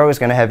 but you're always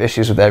going to have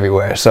issues with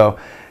everywhere. So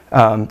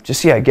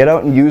just, yeah, get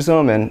out and use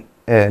them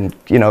and,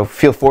 you know,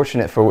 feel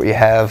fortunate for what you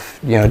have,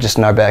 you know, just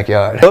in our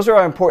backyard. Those are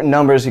our important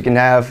numbers you can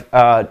have.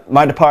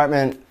 My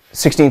department,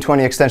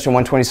 1620 extension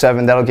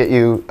 127, that'll get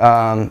you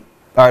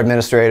our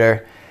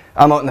administrator.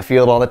 I'm out in the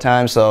field all the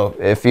time, so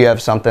if you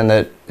have something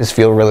that is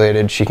field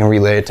related, she can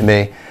relay it to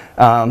me.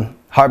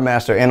 Harbor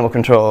Master, Animal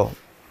Control,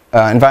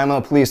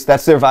 Environmental Police,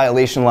 that's their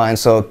violation line,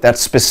 so that's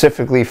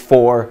specifically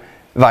for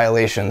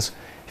violations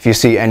if you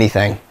see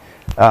anything.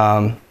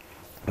 I'm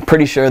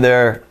pretty sure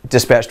they're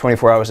dispatched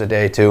 24 hours a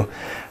day too.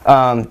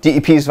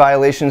 DEP's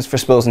violations for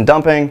spills and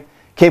dumping,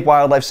 Cape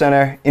Wildlife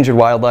Center, injured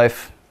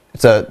wildlife.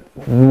 It's a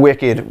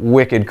wicked,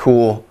 wicked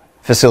cool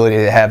facility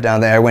they have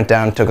down there. I went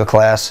down and took a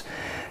class.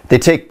 They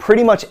take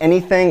pretty much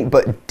anything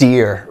but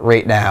deer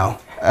right now.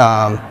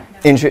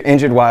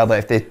 Injured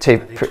wildlife. They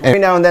take every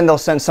now and then they'll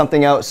send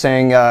something out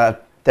saying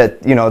that,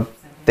 you know,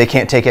 they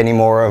can't take any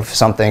more of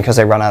something because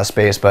they run out of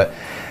space. But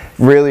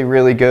really,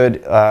 really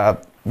good,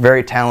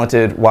 very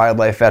talented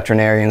wildlife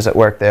veterinarians that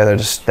work there.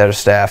 That are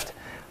staffed.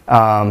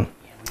 And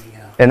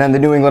then the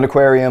New England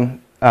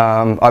Aquarium,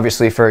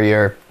 obviously for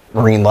your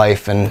marine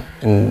life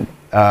and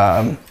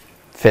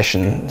fish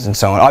and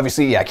so on.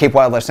 Obviously, yeah, Cape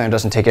Wildlife Center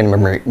doesn't take any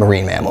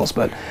marine mammals,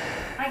 but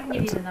I can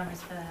give you the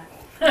numbers for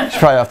that. it's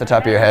probably off the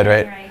top of your head,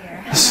 right? Right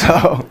here.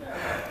 So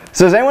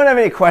does anyone have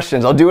any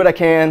questions? I'll do what I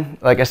can.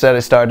 Like I said, I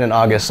started in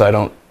August, so I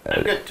don't.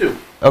 I've got two.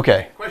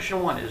 Okay.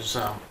 Question one is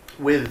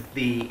with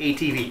the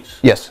ATVs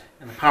Yes.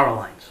 and the power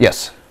lines.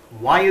 Yes.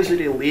 Why is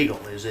it illegal?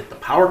 Is it the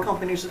power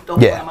companies that don't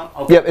put them Yeah. up?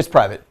 Okay. Yep. It's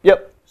private.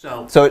 Yep.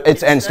 So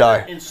it's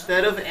NSTAR.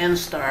 Instead of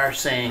NSTAR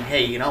saying,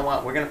 hey, you know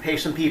what, we're going to pay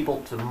some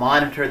people to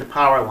monitor the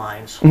power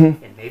lines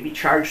Mm-hmm. and maybe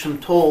charge some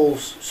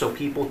tolls so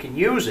people can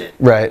use it,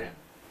 Right.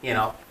 you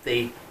know,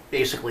 they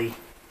basically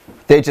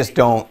They just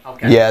don't.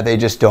 Okay. Yeah, they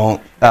just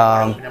don't.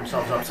 open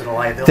themselves up to the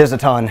liability. There's a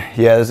ton.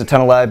 Yeah, there's a ton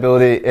of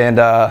liability, and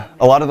a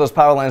lot of those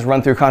power lines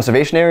run through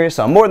conservation areas.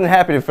 So I'm more than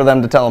happy for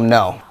them to tell them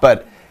no.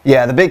 But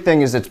yeah, the big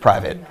thing is it's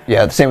private.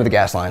 Yeah, the same with the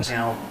gas lines.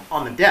 Now,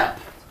 on the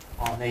depth,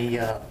 on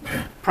the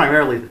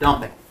primarily the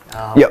dumping,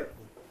 Yep.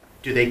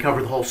 do they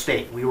cover the whole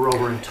state? We were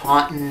over in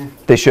Taunton,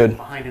 They should.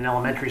 behind an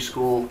elementary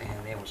school,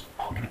 and there was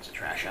all kinds of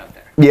trash out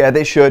there. Yeah,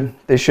 they should.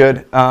 They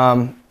should.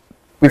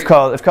 I've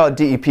called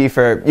DEP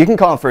for. You can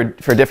call them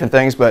for different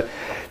things, but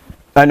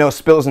I know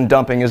spills and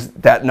dumping is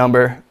that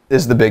number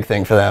is the big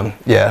thing for them.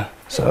 Yeah.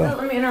 So.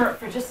 Let me interrupt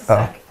for just a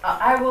sec.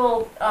 I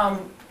will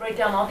write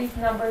down all these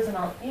numbers and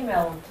I'll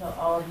email them to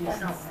all of you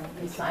since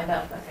you signed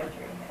up. That's what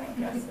your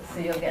email address is, so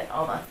you'll get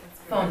all the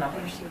phone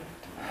numbers.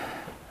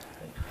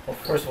 Well,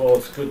 first of all,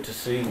 it's good to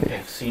see.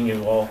 I've seen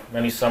you all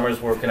many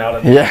summers working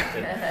out.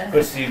 Yeah. Good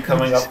to see you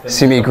coming up. And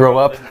See me grow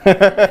up.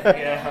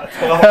 Yeah.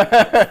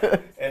 Well,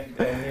 and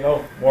you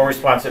know, more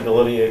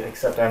responsibility.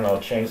 Except I don't know,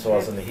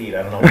 chainsaws in the heat.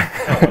 I don't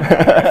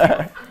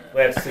know.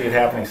 Glad to see it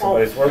happening.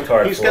 Somebody's worked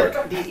hard He's for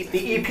got, it.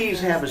 the EPs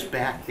have his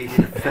back. They did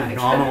a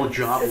phenomenal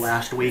job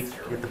last week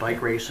at the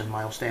bike race in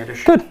Miles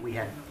Standish. Good. We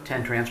had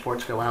 10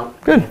 transports go out.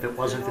 Good. If it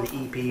wasn't for the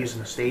EPs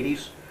and the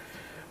Stadies,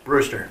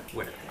 Brewster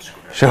would have been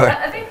screwed. Sure.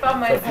 I think Bob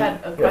might have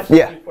had a Yes, question.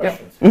 Yeah. a few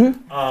questions.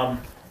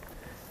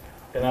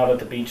 Been out at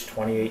the beach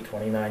 28,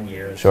 29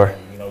 years. Sure.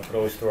 And, you know, could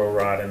always throw a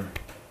rod and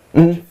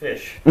catch a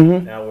fish.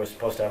 Now we're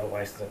supposed to have a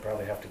license. I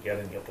probably have to get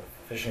it and get the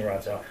fishing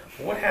rods out.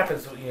 But what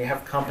happens when you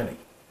have company?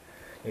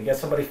 You get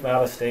somebody from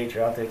out of state,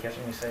 you're out there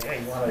catching, you say,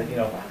 hey, you want to, you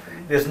know,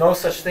 there's no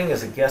such thing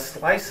as a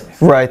guest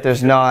license. Right.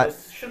 There's not. There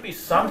should be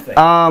something.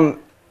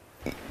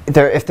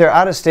 If they're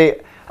out of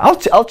state,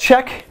 I'll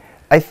check.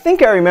 I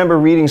think I remember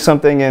reading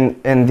something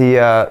in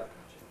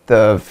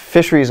the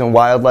Fisheries and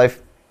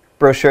Wildlife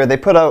brochure. They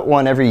put out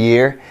one every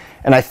year,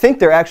 and I think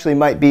there actually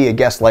might be a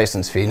guest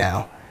license fee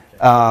now. You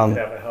could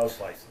have a house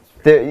license.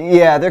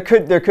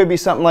 There could be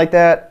something like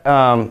that.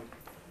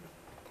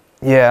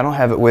 Yeah, I don't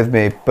have it with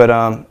me,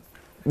 but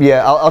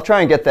yeah, I'll try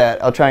and get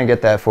that. I'll try and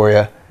get that for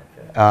you,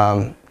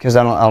 because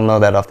I don't know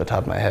that off the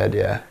top of my head.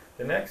 Yeah.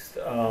 The next,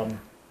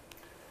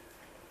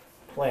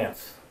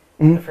 plants.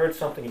 I've heard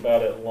something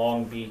about it at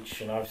Long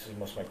Beach, and obviously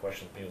most of my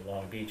questions will be at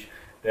Long Beach,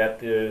 that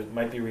there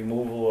might be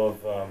removal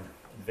of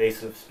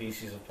invasive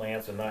species of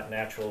plants and not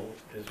natural.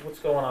 What's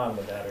going on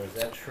with that, or is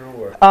that true?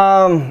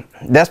 Or?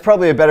 That's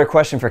probably a better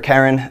question for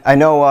Karen. I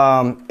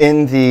know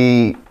in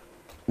the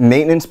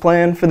maintenance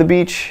plan for the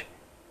beach,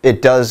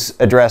 it does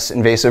address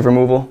invasive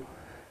removal.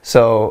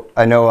 So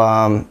I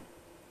know,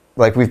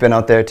 like we've been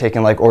out there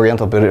taking like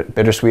Oriental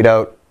bittersweet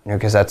out, you know,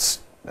 because that's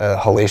a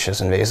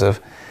hellacious invasive.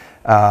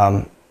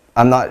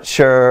 I'm not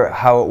sure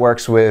how it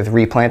works with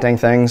replanting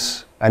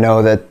things I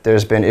know that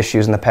there's been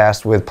issues in the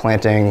past with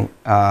planting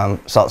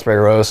salt spray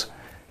rose,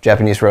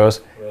 Japanese rose,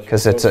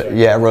 because it's a,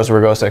 yeah, Rosa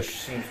rugosa. Which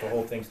seems to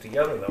hold things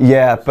together though.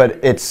 Yeah, but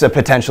it's a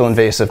potential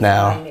invasive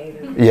now.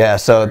 Yeah,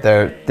 so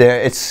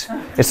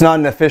it's not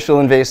an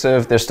official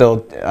invasive. They're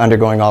still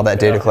undergoing all that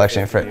data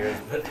collection.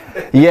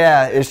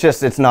 Yeah,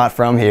 it's not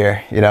from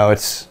here. You know,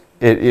 it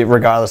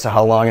regardless of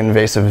how long an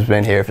invasive has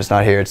been here. If it's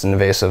not here, it's an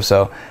invasive.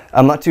 So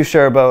I'm not too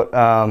sure about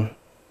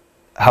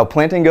how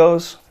planting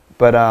goes,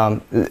 but I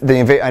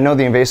know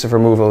the invasive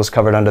removal is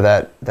covered under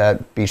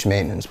that beach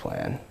maintenance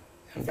plan.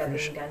 Is that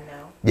being done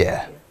now?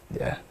 Yeah,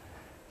 yeah,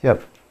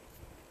 yep.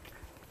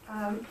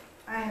 I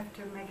have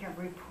to make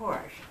a report.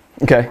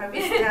 Okay. I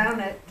was down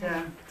at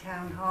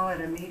Town Hall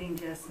at a meeting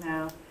just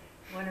now,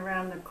 went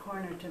around the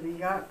corner to the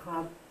yacht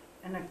club,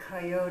 and a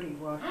coyote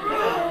walked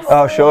across.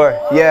 Oh, sure.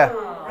 Yeah.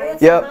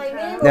 It's Yep. in my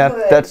Yeah,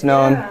 neighborhood. that's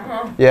known.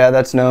 Yeah,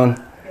 that's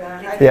known.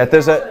 Yeah,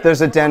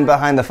 there's a den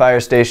behind the fire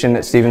station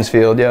at Stevens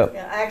Field. Yep.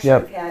 Yeah, I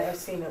actually I've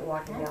seen it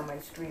walking down my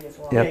street as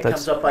well. Yep, It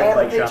that's comes up I by have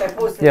the a bike picture I shop.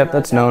 posted Yep, on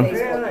that's known.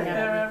 Facebook.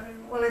 Really?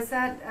 Well, is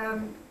that,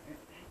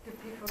 do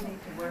people need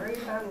to worry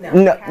about that?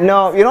 No,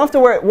 no, you don't have to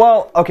worry.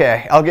 Well,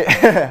 okay, I'll give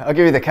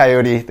you the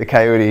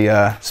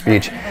coyote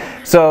speech.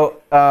 So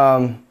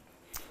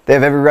they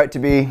have every right to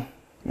be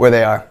where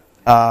they are.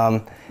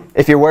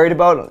 If you're worried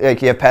about,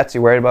 like you have pets,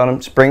 you're worried about them,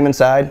 just bring them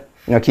inside.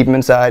 You know, keep them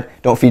inside.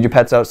 Don't feed your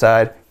pets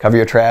outside. Cover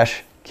your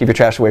trash. Keep your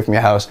trash away from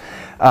your house.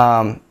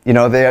 You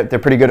know, they're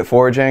pretty good at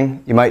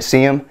foraging. You might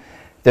see them.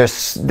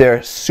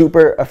 They're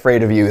super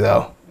afraid of you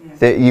though.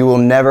 That you will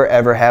never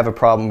ever have a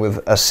problem with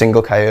a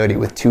single coyote,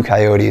 with two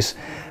coyotes.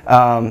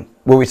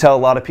 What we tell a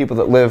lot of people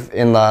that live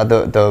in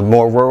the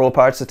more rural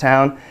parts of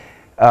town,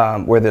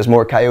 where there's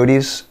more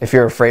coyotes, if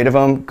you're afraid of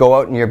them, go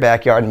out in your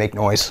backyard and make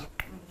noise,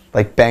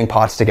 like bang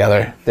pots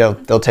together.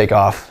 They'll take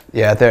off.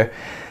 Yeah, they're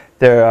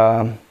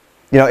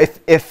you know,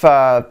 if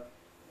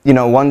you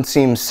know, one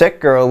seems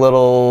sick or a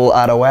little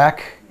out of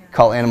whack,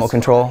 call animal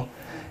control.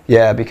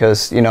 Yeah,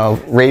 because you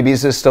know,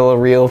 rabies is still a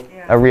real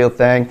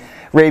thing.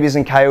 Rabies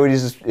in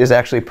coyotes is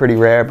actually pretty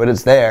rare, but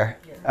it's there.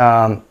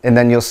 And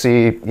then you'll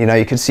see, you know,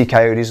 you can see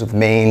coyotes with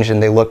mange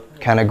and they look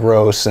kind of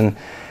gross. And,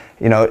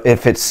 you know,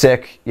 if it's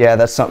sick, yeah,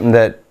 that's something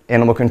that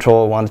animal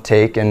control want to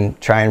take and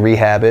try and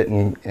rehab it.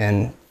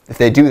 And if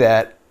they do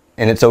that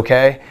and it's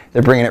okay,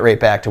 they're bringing it right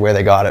back to where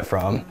they got it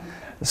from.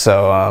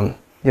 So,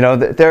 you know,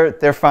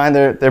 they're fine.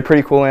 They're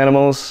pretty cool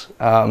animals.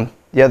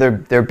 Yeah,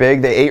 they're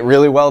big. They ate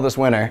really well this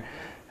winter.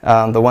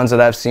 The ones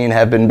that I've seen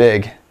have been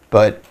big,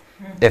 but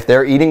if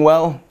they're eating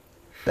well,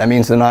 that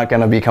means they're not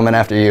going to be coming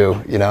after you,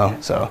 you know,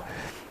 so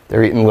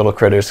they're eating little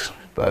critters,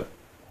 but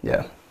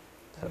yeah.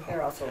 There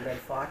are also red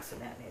fox in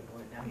that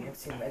neighborhood now. I've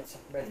seen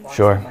red fox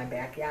Sure. in my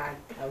backyard.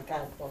 Out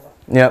Town of Plymouth.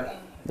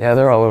 Yep. Yeah,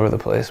 they're all over the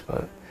place,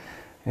 but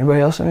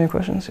anybody else have any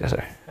questions? Yes,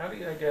 sir. How do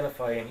you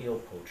identify an eel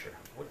poacher?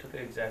 What do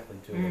they exactly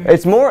do?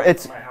 It's more,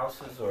 it's, My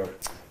houses or?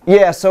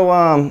 yeah,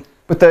 so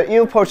what the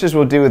eel poachers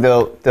will do,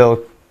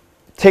 they'll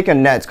take a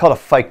net, it's called a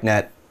fyke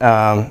net.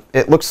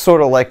 It looks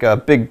sort of like a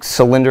big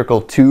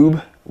cylindrical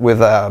tube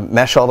with a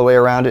mesh all the way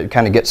around it. It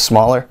kind of gets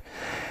smaller.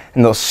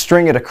 And they'll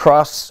string it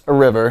across a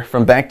river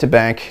from bank to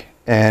bank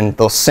and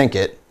they'll sink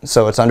it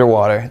so it's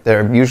underwater.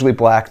 They're usually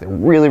black. They're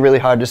really, really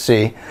hard to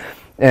see.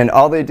 And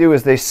all they do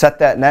is they set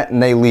that net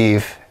and they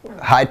leave.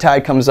 High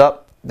tide comes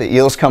up. The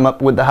eels come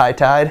up with the high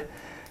tide.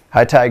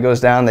 High tide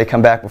goes down. They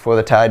come back before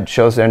the tide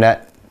shows their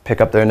net,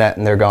 pick up their net,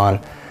 and they're gone.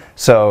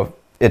 So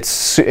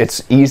it's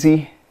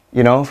easy,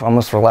 you know,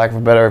 almost for lack of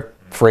a better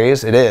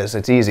phrase. It is.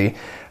 It's easy.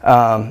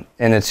 And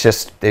it's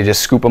just, they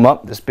just scoop them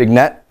up, this big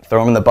net, throw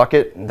them in the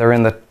bucket, they're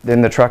in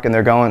the truck and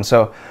they're going.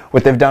 So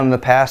what they've done in the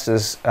past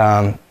is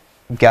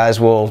guys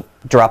will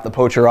drop the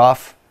poacher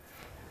off,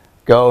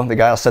 go, the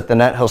guy will set the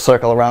net, he'll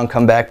circle around,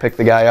 come back, pick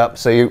the guy up.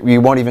 So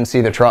you won't even see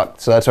the truck.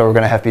 So that's what we're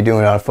going to have to be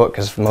doing on foot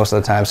because most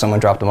of the time someone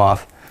dropped them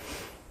off.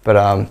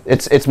 But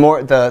it's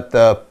more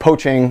the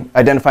poaching,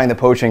 identifying the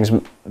poachings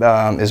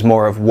is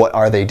more of what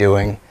are they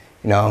doing.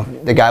 You know,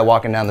 the guy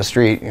walking down the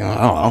street, you know,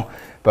 I don't know,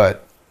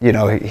 but you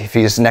know, if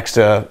he's next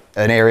to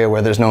an area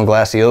where there's no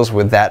glass eels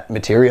with that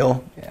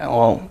material, yeah,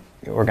 well,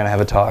 we're gonna have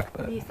a talk.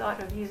 But Have you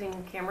thought of using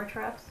camera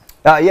traps?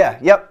 yeah,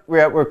 yep,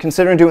 we're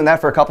considering doing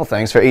that for a couple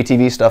things, for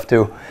ATV stuff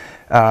too.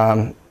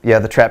 Yeah,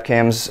 the trap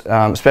cams,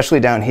 especially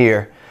down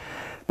here,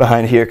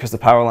 behind here, because the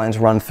power lines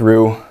run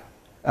through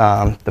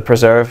the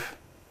preserve.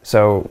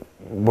 So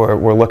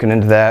we're looking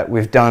into that.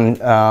 We've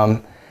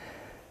done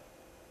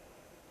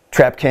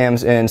trap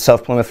cams in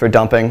South Plymouth for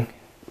dumping.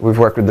 We've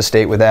worked with the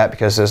state with that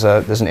because there's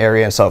an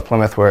area in South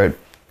Plymouth where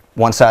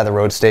one side of the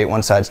road's state,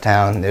 one side's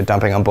town. They're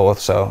dumping on both,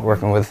 so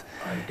working with.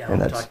 Talking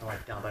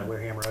like down by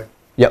Wareham Road?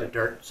 Yep. The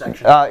dirt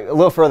section? A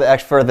little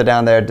further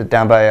down there,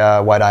 down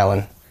by White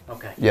Island.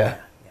 Okay. Yeah.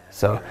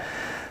 So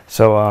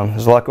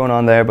there's a lot going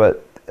on there,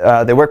 but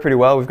they work pretty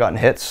well. We've gotten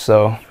hits,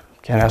 so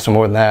can't have some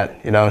more than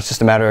that. You know, it's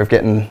just a matter of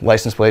getting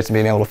license plates and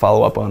being able to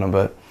follow up on them.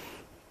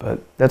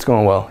 But that's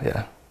going well.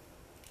 Yeah.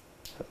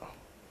 So,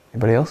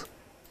 anybody else?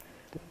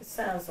 It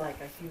sounds like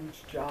a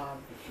huge job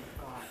that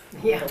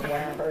you've got. Yeah. For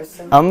one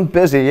person. I'm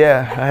busy.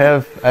 Yeah,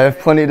 I have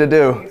plenty to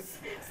do.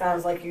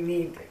 Sounds like you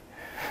need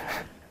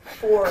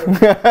 4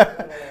 of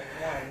one.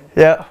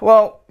 Yeah,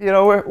 well, you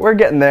know, we're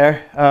getting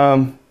there.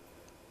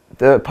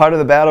 The part of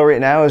the battle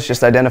right now is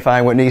just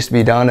identifying what needs to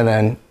be done and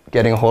then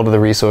getting a hold of the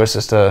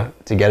resources to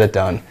get it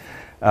done.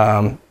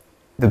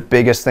 The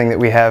biggest thing that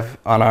we have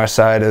on our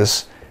side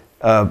is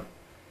a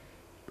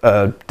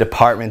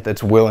department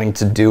that's willing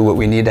to do what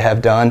we need to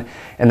have done,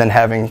 and then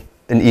having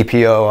an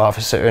EPO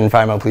officer,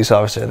 environmental police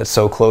officer, that's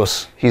so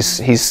close.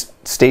 He's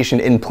stationed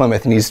in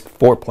Plymouth, and he's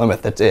for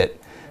Plymouth. That's it.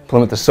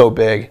 Plymouth is so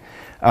big.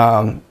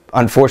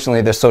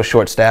 Unfortunately, they're so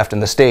short-staffed in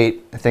the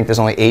state. I think there's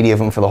only 80 of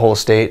them for the whole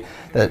state.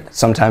 That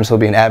sometimes he'll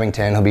be in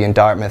Abington, he'll be in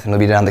Dartmouth, and he'll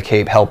be down the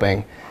Cape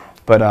helping.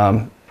 But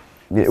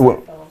Is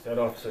that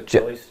Officer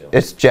Kelly still?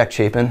 it's Jack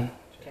Chapin.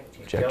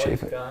 Jack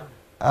Kelly's Chapin.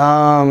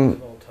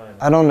 gone?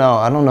 I don't know.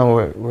 I don't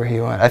know where he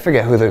went. I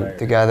forget who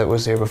the guy that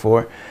was there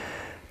before.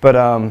 But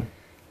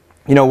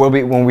you know,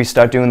 when we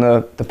start doing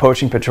the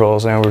poaching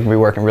patrols, and we're gonna be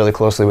working really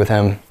closely with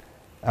him.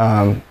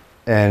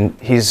 And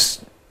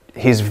he's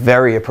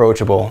very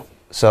approachable.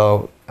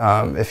 So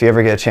if you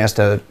ever get a chance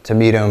to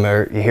meet him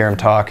or you hear him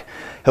talk,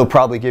 he'll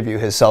probably give you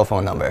his cell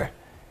phone number.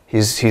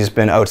 He's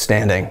been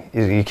outstanding.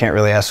 You can't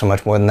really ask for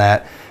much more than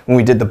that. When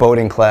we did the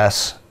boating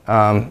class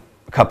a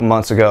couple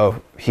months ago,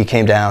 he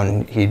came down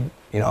and he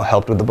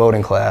helped with the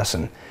boating class,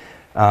 and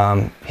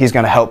he's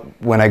going to help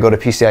when I go to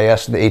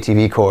PCIS with the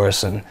ATV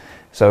course, and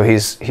so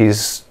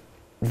he's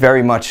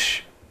very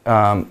much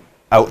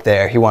out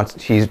there.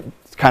 He's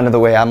kind of the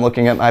way I'm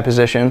looking at my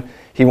position.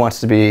 He wants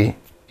to be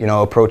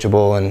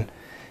approachable, and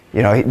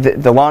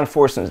the law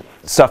enforcement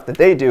stuff that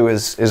they do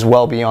is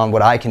well beyond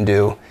what I can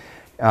do.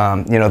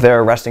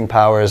 Their arresting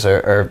powers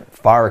are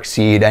far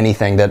exceed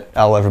anything that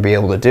I'll ever be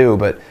able to do,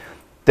 but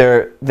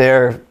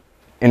they're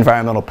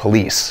environmental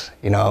police.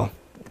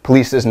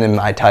 Police isn't in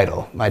my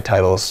title. My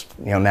title is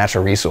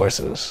natural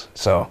resources.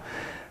 So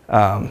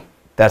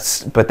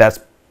that's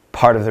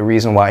part of the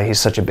reason why he's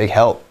such a big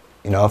help.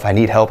 If I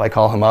need help, I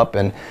call him up,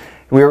 and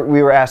we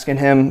were asking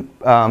him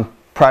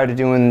prior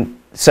to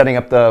setting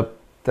up the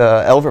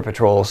Elver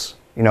patrols.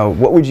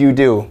 What would you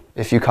do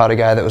if you caught a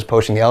guy that was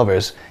poaching the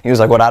Elvers? He was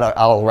like, "Well,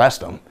 I'll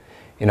arrest him."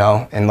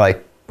 And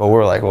but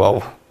we're like,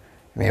 well,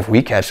 I mean, if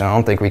we catch them, I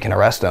don't think we can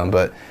arrest them.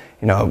 But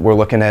we're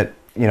looking at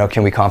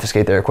can we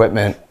confiscate their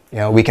equipment?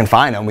 We can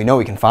fine them. We know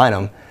we can fine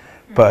them,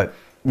 but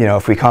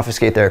if we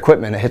confiscate their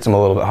equipment, it hits them a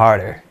little bit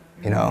harder.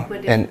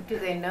 But And do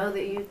they know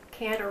that you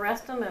can't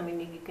arrest them? I mean,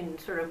 you can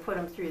sort of put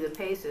them through the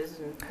paces.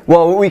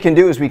 well, what we can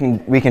do is we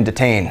can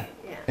detain,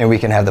 Yeah. and we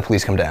can have the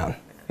police come down.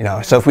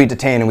 So if we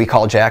detain and we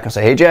call Jack and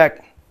say, "Hey,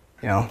 Jack,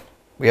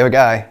 we have a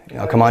guy.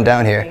 Come on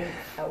down here."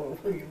 How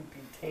will you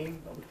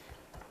detain them?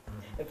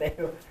 If they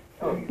don't,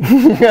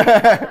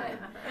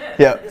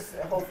 Yeah.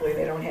 hopefully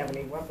they don't have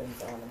any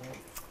weapons on them.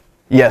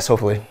 Yes,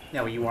 hopefully.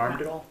 Now, are you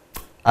armed at all?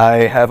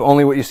 I have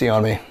only what you see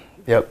on me.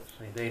 Yep.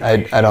 They I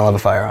don't have a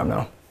firearm,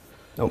 no.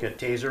 Nope. Got a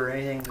taser or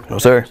anything? No,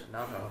 sir. No.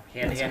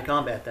 Hand-to-hand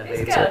combat, then, He's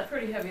baby. got a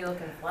pretty heavy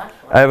looking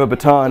flashlight. I have a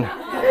baton.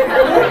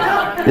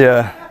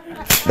 Yeah.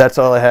 That's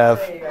all I have.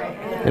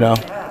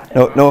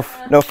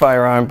 No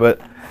firearm,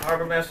 but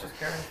Harbor Master's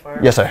carrying fire?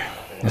 yes, sir.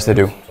 Yes, they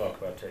do. Some talk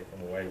about taking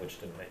them away, which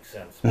didn't make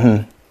sense.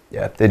 Hmm.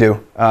 Yeah, they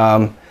do.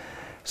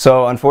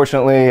 So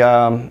unfortunately,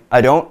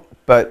 I don't,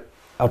 but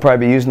I'll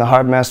probably be using the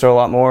Harbor Master a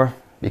lot more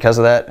because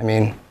of that. I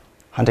mean,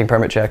 hunting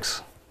permit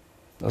checks.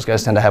 Those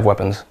guys tend to have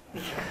weapons.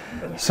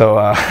 So,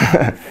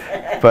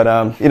 but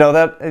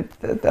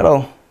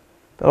that'll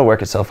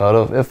work itself out.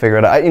 It'll figure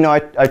it out.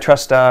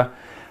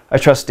 I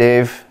trust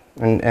Dave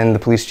and the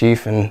police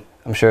chief, and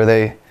I'm sure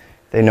they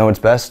know what's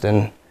best.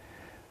 And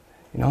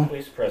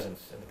Police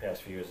presence in the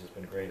past few years has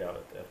been great out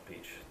at the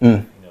beach.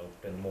 Mm.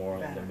 Been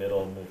more in the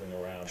middle, moving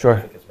around. Sure.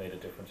 I think it's made a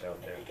difference out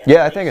there.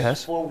 Yeah, I think it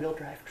has. Four-wheel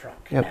drive truck.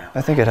 Yep, now.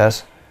 I think it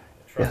has.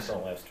 The trucks Yes.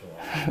 don't last too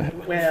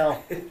long.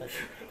 Well,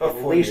 About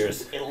 4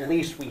 years. at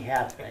least we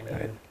have it.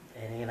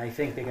 I mean, and I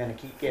think they're going to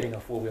keep getting a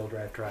four-wheel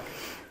drive truck.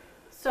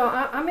 So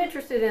I'm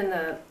interested in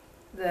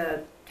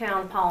the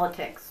town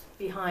politics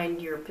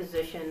behind your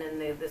position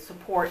and the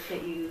support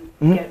that you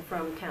Mhm. get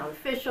from town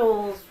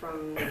officials,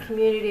 from the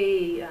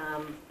community,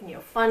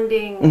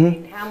 funding. I Mhm.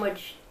 mean, how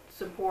much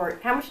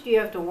do you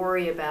have to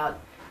worry about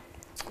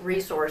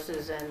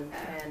resources and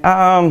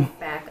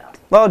backup?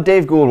 Well,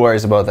 Dave Gould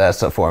worries about that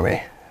stuff for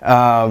me.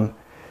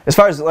 As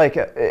far as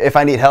if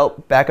I need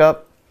help,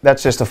 backup,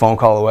 that's just a phone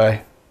call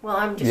away. Well,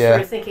 I'm just Yeah.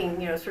 sort of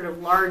thinking, sort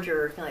of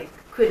larger,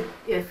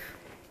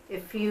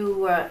 if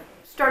you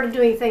started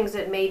doing things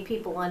that made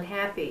people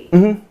unhappy,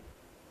 Mm-hmm.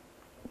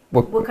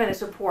 what kind of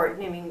support?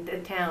 I mean, the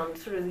town,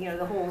 sort of,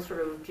 the whole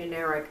sort of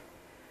generic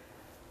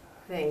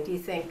thing. Do you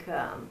think,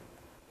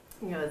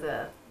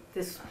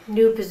 this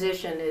new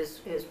position is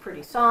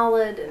pretty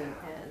solid and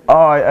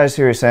Oh, I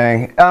see what you're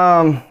saying.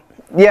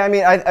 Yeah, I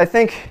mean, I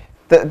think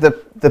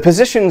the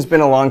position's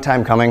been a long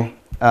time coming.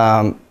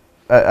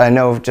 I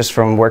know just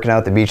from working out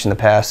at the beach in the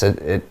past,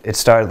 it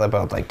started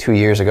about 2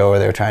 years ago where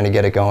they were trying to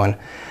get it going.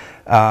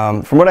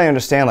 From what I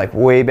understand,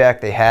 way back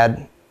they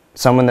had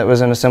someone that was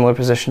in a similar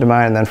position to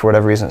mine, and then for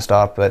whatever reason it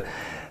stopped. But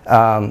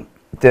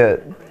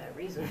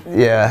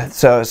Yeah.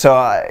 So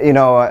you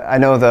know, I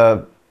know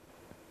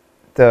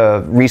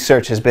the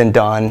research has been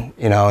done,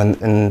 you know,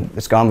 and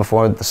it's gone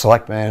before the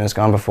selectmen, it's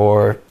gone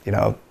before, you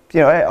know,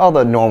 all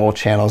the normal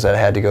channels that I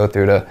had to go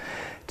through to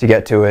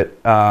get to it.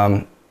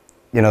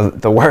 You know,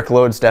 the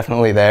workload's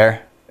definitely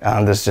there.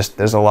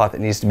 There's a lot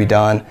that needs to be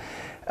done.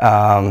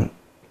 You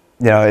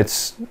know,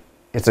 it's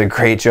a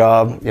great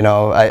job. You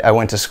know, I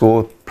went to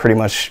school, pretty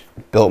much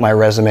built my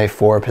resume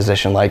for a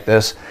position like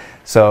this.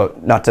 So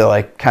not to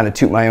like kind of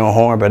toot my own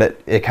horn, but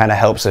it kind of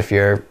helps if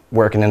you're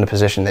working in a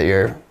position that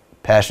you're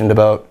passionate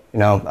about. You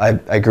know,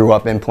 I grew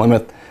up in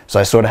Plymouth, so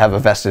I sort of have a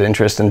vested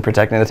interest in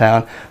protecting the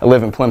town. I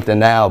live in Plimpton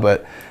now,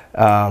 but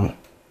I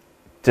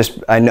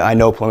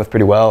know Plymouth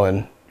pretty well,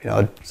 and you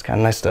know, it's kind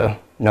of nice to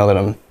know that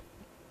I'm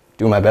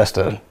doing my best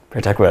to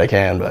protect what I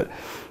can. But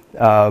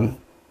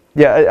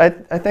yeah,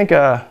 I think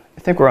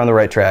we're on the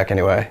right track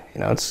anyway.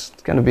 You know, it's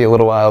going to be a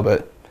little while,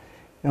 but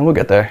you know, we'll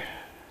get there.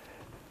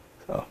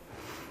 So,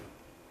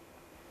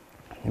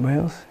 anybody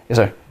else? Yes,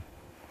 sir.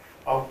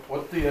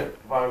 What the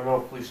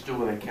environmental police do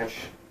when they catch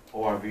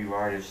ORV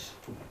riders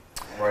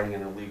riding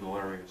in illegal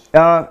areas?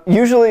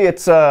 Usually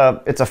it's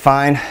a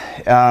fine.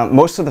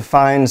 Most of the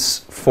fines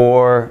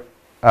for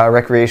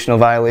recreational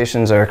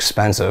violations are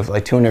expensive,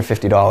 like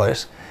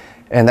 $250,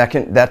 and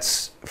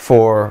that's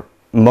for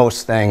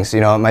most things.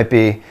 You know, it might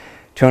be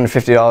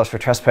 $250 for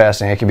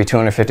trespassing. It could be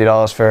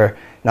 $250 for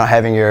not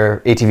having your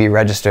ATV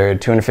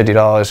registered.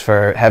 $250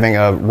 for having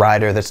a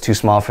rider that's too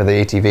small for the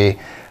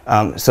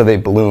ATV. So they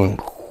balloon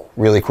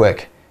really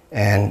quick,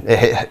 and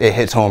it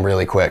hits home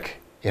really quick.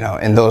 You know,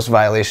 and those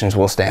violations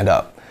will stand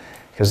up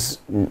because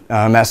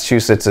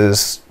Massachusetts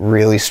is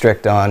really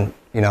strict on,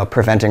 you know,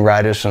 preventing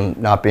riders from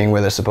not being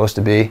where they're supposed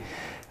to be.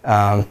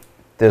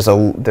 There's a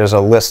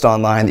list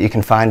online that you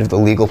can find of the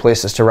legal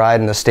places to ride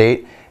in the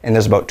state, and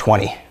there's about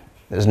 20.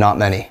 There's not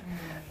many.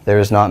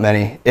 There's not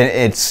many.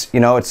 It's,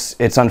 you know,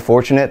 it's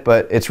unfortunate,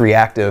 but it's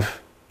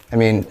reactive. I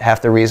mean,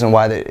 half the reason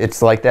why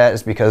it's like that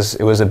is because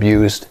it was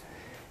abused.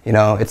 You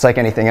know, it's like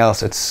anything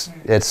else.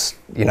 It's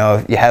you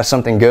know, you have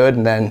something good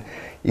and then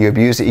you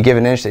abuse it. You give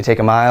an inch, they take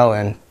a mile,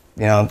 and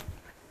you know,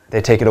 they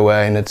take it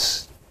away. And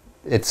it's.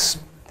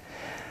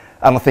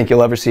 I don't think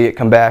you'll ever see it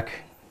come back,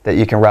 that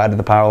you can ride to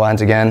the power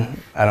lines again.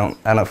 I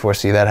don't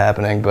foresee that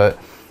happening. But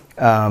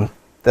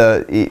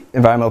the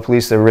environmental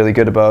police, they're really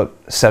good about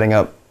setting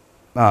up.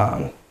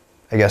 I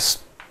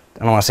guess I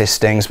don't want to say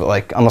stings, but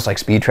like almost like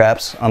speed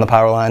traps on the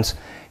power lines.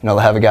 You know,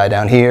 they'll have a guy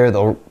down here.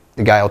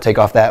 The guy will take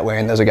off that way,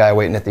 and there's a guy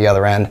waiting at the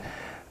other end.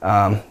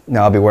 Now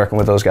I'll be working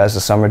with those guys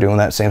this summer doing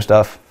that same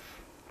stuff.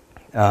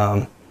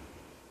 But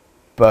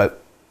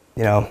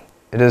you know,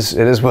 it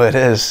is what it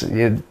is.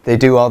 They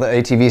do all the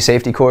ATV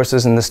safety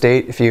courses in the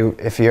state. If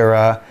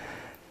you're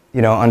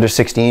you know, under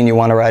 16, you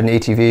want to ride an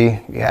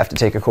ATV, you have to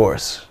take a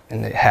course,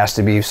 and it has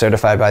to be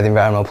certified by the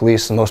environmental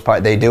police. For the most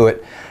part, they do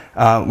it.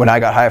 When I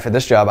got hired for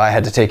this job, I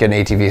had to take an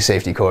ATV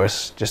safety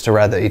course just to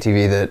ride the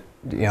ATV that,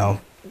 you know,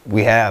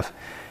 we have.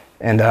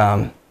 And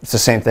it's the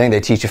same thing.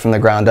 They teach you from the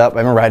ground up.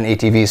 I've been riding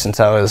ATVs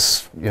since I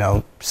was, you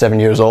know, 7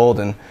 years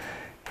old, and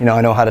you know,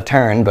 I know how to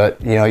turn,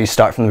 but you know, you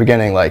start from the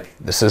beginning. Like,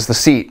 this is the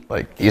seat.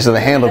 Like, these are the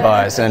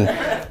handlebars.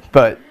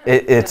 But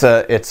it's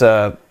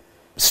a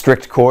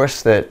strict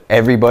course that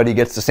everybody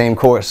gets the same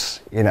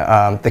course. You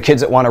know, the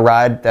kids that want to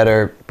ride that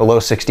are below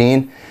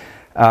 16,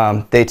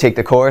 they take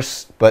the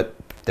course, but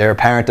their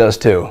parent does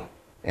too,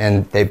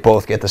 and they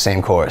both get the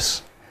same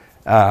course.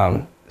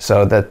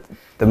 So that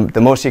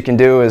the most you can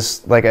do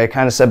is, like I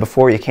kind of said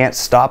before, you can't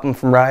stop them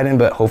from riding,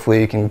 but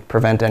hopefully you can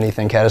prevent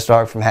anything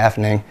catastrophic from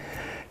happening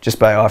just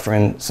by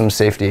offering some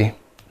safety.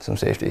 So.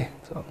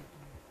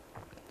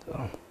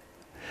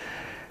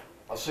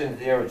 I've seen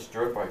the average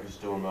dirt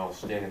bikers doing well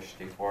staying in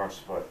state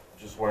forest, but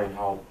just wondering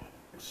how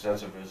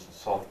extensive it is in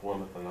South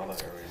Plymouth and other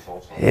areas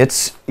also.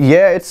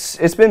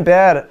 It's been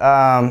bad.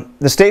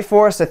 The state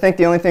forest, I think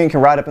the only thing you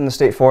can ride up in the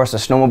state forest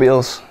is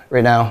snowmobiles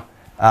right now.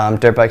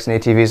 Dirt bikes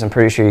and ATVs, I'm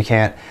pretty sure you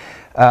can't.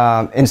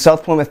 In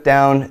South Plymouth,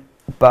 down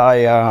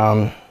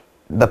by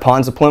the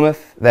ponds of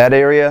Plymouth, that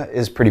area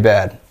is pretty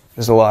bad.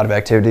 There's a lot of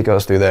activity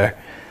goes through there.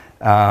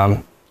 I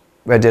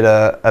did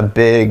a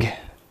big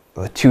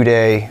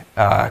 2-day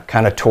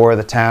kind of tour of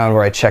the town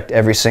where I checked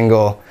every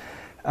single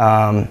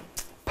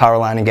power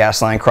line and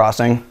gas line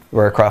crossing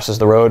where it crosses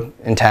the road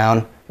in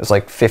town. There's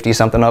like 50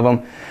 something of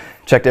them.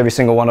 Checked every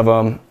single one of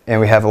them,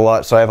 and we have a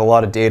lot. So I have a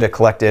lot of data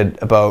collected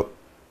about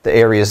the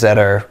areas that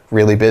are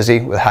really busy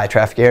with high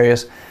traffic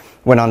areas.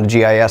 Went on the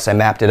GIS, I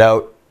mapped it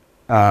out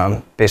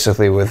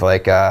basically with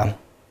like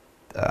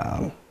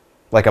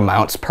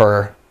amounts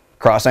per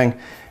crossing,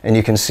 and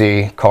you can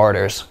see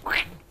corridors.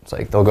 It's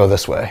like they'll go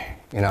this way.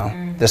 You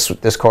know,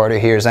 this corridor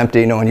here is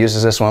empty. No one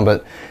uses this one,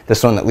 but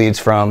this one that leads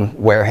from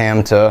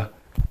Wareham to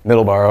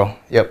Middleborough,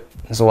 yep,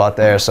 there's a lot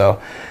there.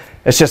 So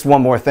it's just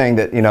one more thing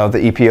that, you know, the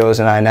EPOs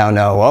and I now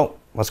know, well,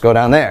 let's go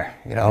down there.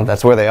 You know,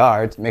 that's where they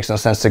are. It makes no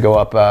sense to go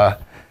up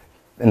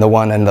in the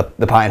one in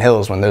the Pine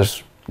Hills when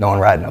there's no one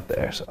riding up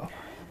there. So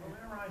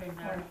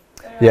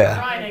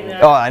yeah.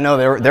 Oh, I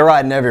know they're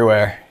riding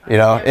everywhere. You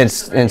know,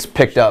 it's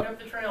picked up.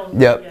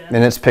 Yep,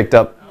 and it's picked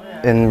up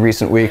in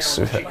recent weeks.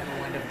 What you're gonna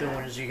end up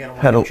doing is you're gonna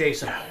Had want a- to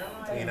chase them.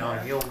 You know,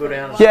 you'll go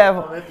down.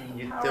 Yeah.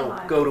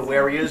 They'll go to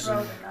areas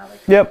and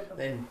Yep.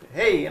 then,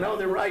 hey, you know,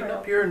 they're riding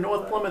up here in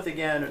North Plymouth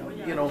again,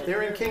 and you know,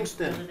 they're in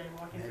Kingston,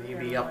 and you'd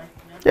be up.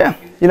 Yeah.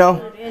 You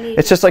know,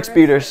 it's just like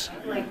speeders.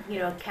 Like,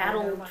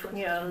 cattle,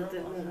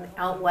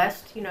 out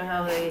west,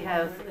 how they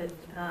have,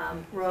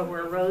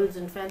 where roads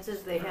and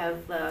fences, they have,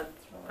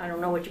 I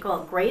don't know what you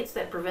call it, grates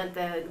that prevent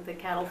the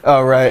cattle from.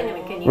 Oh, right. I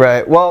mean, can you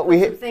Right. Well,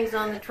 put some things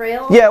on the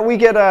trail? Yeah, we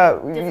get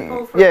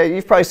Difficult for- yeah,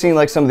 you've probably seen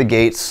like some of the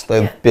gates,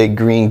 the big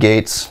green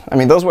gates. I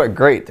mean, those work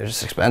great. They're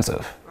just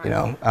expensive,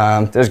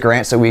 There's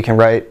grants that we can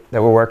write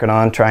that we're working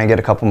on, try and get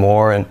a couple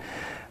more, and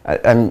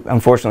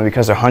unfortunately,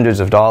 because they're hundreds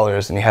of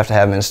dollars and you have to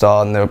have them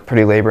installed and they're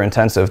pretty labor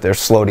intensive, they're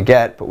slow to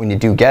get, but when you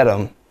do get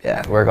them,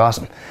 yeah, they work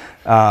awesome.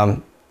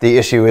 The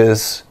issue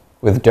is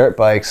with dirt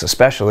bikes,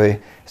 especially,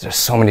 is there's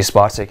so many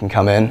spots they can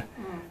come in.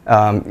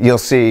 You'll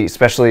see,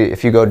 especially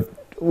if you go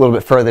a little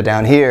bit further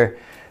down here,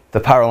 the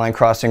power line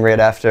crossing right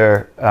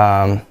after,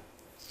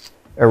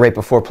 or right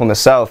before Plymouth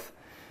South,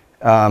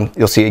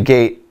 you'll see a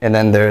gate, and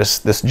then there's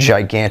this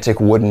gigantic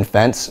wooden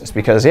fence. It's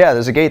because,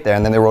 there's a gate there,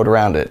 and then they rode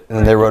around it, and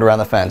then they rode around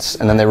the fence,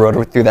 and then they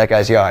rode through that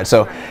guy's yard.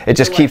 So it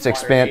just keeps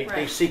expanding.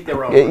 They seek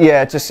their own.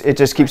 Yeah, it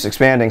just keeps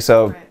expanding.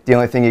 So the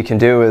only thing you can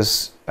do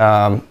is,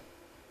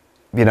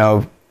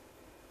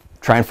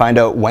 try and find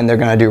out when they're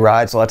going to do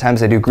rides. A lot of times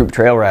they do group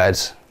trail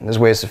rides. And there's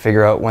ways to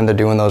figure out when they're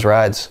doing those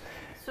rides.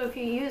 So if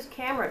you use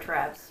camera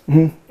traps,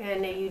 Mhm.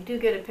 and you do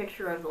get a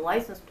picture of the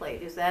license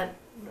plate, is that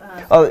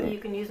Oh, something you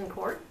can use in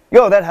court?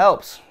 Yo, that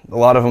helps. A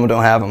lot of them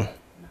don't have them.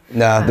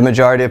 No, the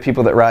majority of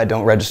people that ride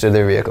don't register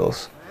their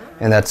vehicles.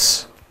 And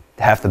that's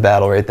half the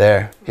battle right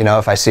there.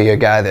 If I see a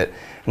guy that,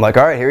 I'm like,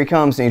 all right, here he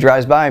comes, and he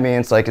drives by me, and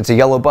it's like, it's a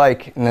yellow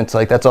bike, and it's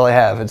like, that's all I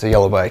have, it's a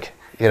yellow bike,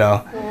 Can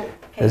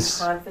you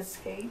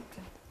confiscate?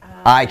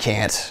 I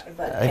can't.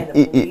 But can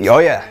the police Oh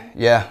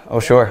yeah, oh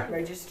sure.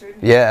 registered?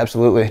 Yeah,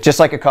 absolutely. Just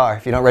like a car.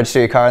 If you don't register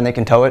your car and they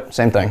can tow it,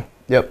 same thing.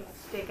 Yep.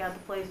 Stake out the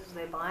places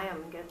they buy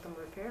them and get them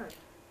repaired.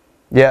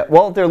 Yeah,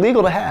 well, they're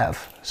legal to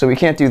have, so we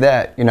can't do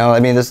that. I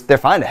mean, they're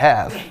fine to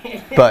have,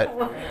 but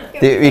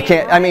you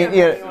can't. I mean,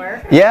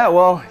 yeah.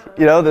 Well,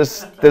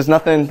 there's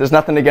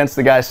nothing against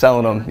the guys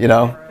selling them.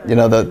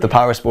 The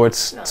power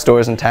sports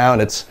stores in town.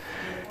 It's,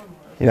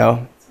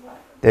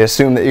 they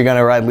assume that you're going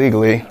to ride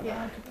legally.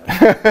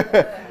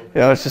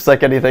 It's just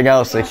like anything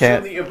else. They can't.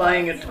 Assume that you're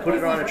buying it to put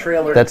it on a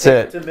trailer. That's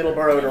to take it. To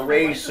Middleborough to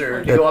race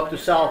or to go up to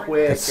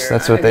Southwick.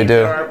 That's what they do.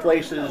 There are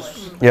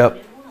places.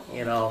 Yep.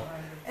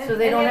 So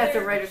they don't have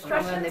to register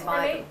them when they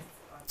buy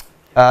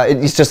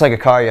them? It's just like a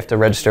car. You have to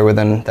register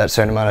within that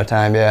certain amount of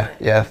time.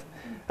 Yeah.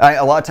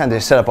 A lot of times they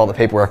set up all the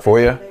paperwork for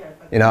you.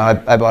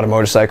 I bought a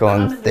motorcycle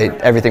and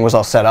everything was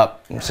all set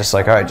up. It's just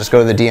like, all right, just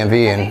go to the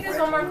DMV and. There's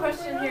one more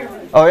question here.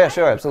 Oh yeah,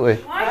 sure,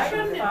 absolutely. Why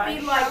shouldn't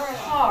it be like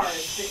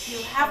cars, that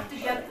you have to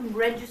get them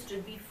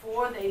registered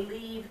before they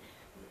leave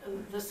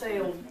the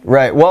sale?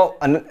 Right. Well,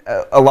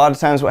 a lot of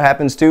times what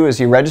happens too is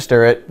you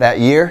register it that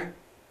year.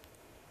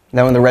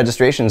 Then when the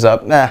registration's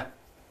up, Well,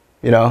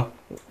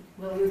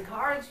 with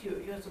cars,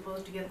 you're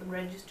supposed to get them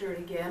registered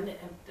again. And,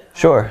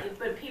 Sure.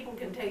 But people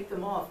can take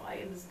them off, I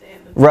understand.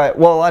 Right.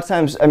 Well, a lot of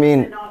times, I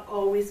mean. They're not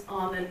always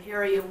on an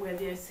area where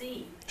they're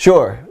seen.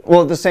 Sure.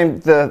 Well, the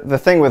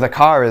thing with a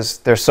car is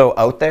they're so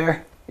out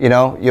there.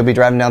 You'll be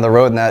driving down the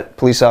road and that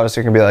police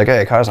officer can be like,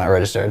 hey, car's not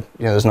registered.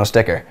 There's no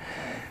sticker.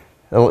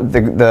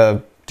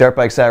 The dirt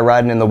bikes that are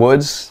riding in the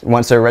woods,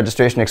 once their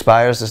registration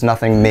expires, there's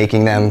nothing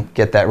making them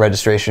get that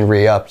registration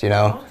re-upped,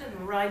 Most of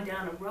them ride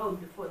down a road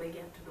before they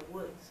get to the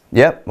woods.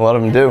 Yep, a lot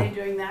of them do.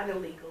 They're doing that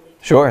illegally.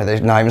 Sure, they're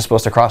not even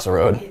supposed to cross the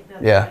road.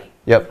 Yeah, Right.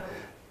 yep.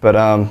 But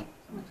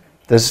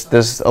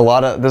there's a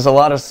lot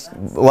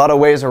of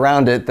ways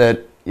around it that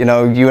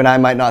you and I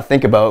might not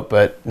think about,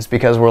 but it's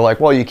because we're like,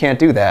 well, you can't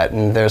do that,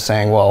 and they're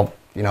saying, well,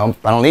 I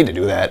don't need to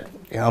do that.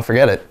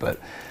 Forget it. But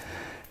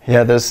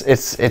yeah,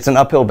 it's an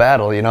uphill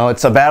battle.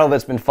 It's a battle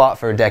that's been fought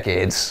for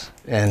decades,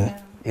 and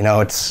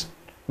it's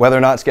whether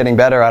or not it's getting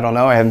better, I don't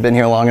know. I haven't been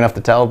here long enough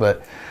to tell,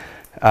 but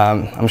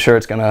I'm sure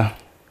it's gonna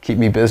keep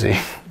me busy.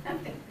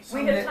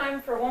 We have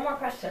time for one more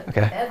question.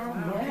 Okay. Ed?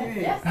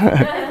 Okay.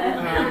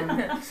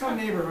 Yes. Some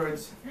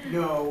neighborhoods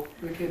know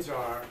who the kids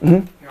are.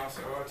 Mhm. They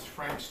also, it's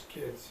Frank's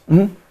kids.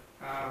 Mhm.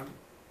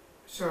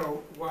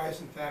 So why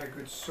isn't that a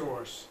good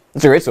source?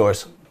 It's a great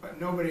source. But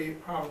nobody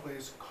probably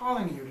is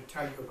calling you to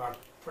tell you about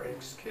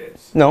Frank's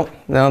kids. No,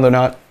 they're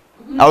not.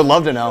 I would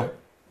love to know.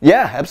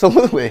 Yeah,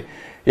 absolutely.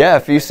 Yeah,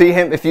 if you see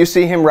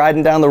him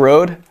riding down the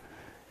road,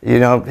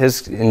 he's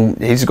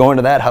going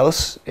to that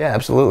house. Yeah,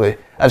 absolutely.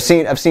 I've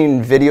seen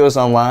videos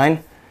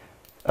online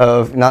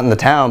of, not in the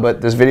town, but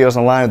there's videos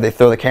online where they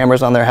throw the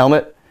cameras on their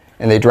helmet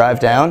and they drive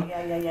down.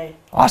 Yeah.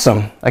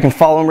 Awesome. I can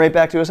follow him right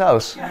back to his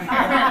house.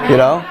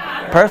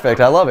 Perfect.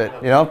 I love it.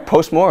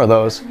 Post more of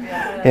those.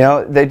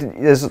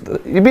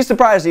 You'd be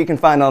surprised that you can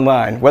find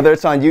online, whether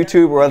it's on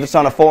YouTube or whether it's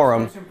on a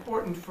forum. It's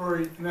important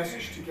for the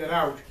message to get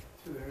out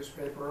to the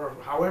newspaper, or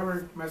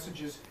however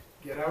messages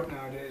get out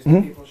nowadays.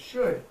 Mhm. People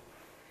should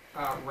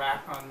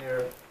rap on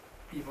their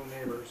evil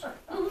neighbors.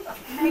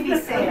 Maybe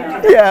say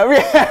it. Yeah,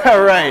 yeah,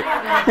 right.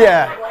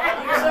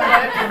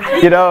 Yeah.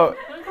 You know.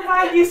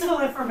 Provide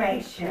useful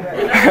information.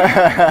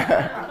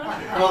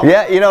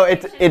 Yeah, you know,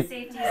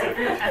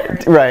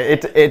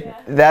 right.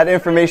 That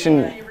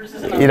information,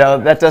 you know,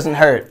 that doesn't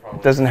hurt.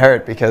 It doesn't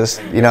hurt because,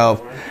 you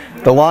know,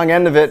 the long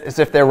end of it is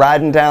if they're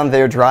riding down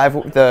their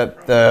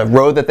the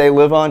road that they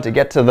live on to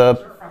get to the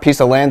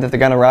piece of land that they're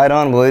going to ride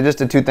on, well, they just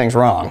did two things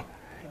wrong.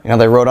 You know,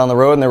 they rode on the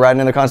road and they're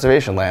riding in the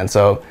conservation land.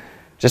 So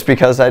just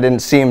because I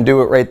didn't see them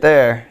do it right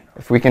there,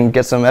 if we can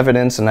get some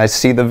evidence and I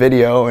see the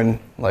video and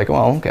like,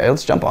 well, okay,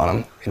 let's jump on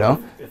them, you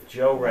know? If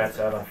Joe rats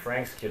out on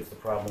Frank's kids, the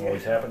problem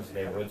always happens in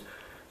neighborhoods.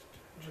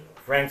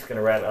 Frank's going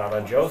to rat out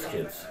on Joe's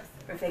kids.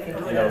 If they can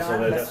do You know, it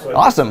so that's what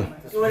Awesome.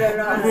 Do it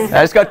anonymous.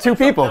 I just got two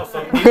people.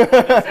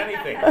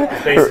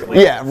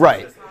 Yeah,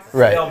 right,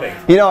 right.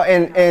 You know,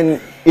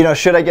 and you know,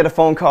 should I get a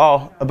phone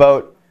call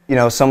about, you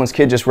know, someone's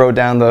kid just rode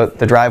down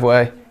the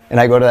driveway and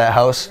I go to that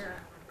house,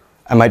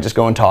 I might just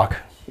go and talk,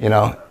 you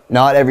know.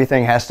 Not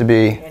everything has to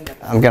be,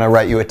 I'm going to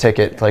write you a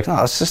ticket. Like, no,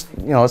 let's just,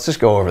 you know, let's just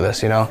go over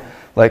this, you know.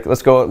 Like,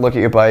 let's go look at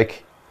your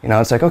bike. You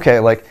know, it's like, okay,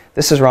 like,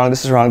 this is wrong,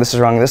 this is wrong, this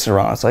is wrong, this is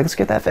wrong. It's like, let's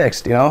get that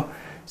fixed, you know.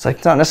 It's like,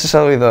 it's not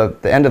necessarily the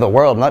end of the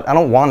world. I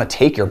don't want to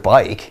take your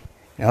bike.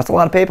 You know, it's a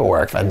lot of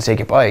paperwork if I had to take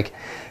your bike.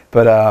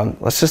 But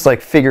let's just, like,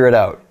 figure it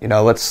out. You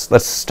know,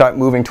 let's start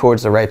moving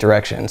towards the right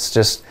direction. It's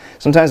just,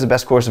 sometimes the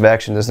best course of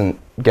action isn't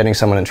getting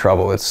someone in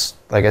trouble. It's,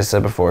 like I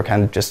said before,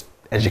 kind of just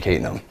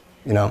educating them,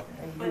 you know.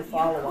 But you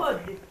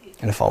could.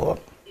 And a follow-up.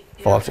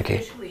 Follow-up's the key.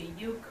 Initially,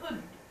 you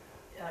could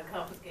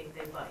confiscate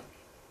their bike.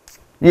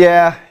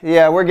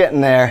 Yeah, we're getting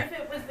there. If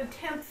it was the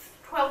 10th,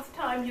 12th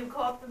time you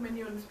caught them and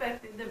you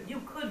inspected them,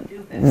 you could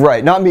do that.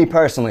 Right, not me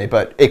personally,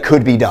 but it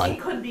could be done.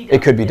 It could be done.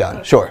 It could be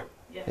done, sure.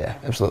 Yeah,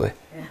 absolutely.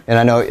 And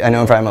I know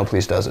environmental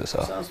police does it,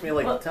 so. Sounds to me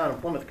like the town of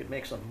Plymouth could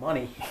make some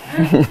money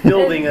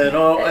building an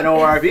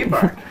ORV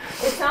park.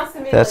 It sounds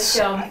to me That's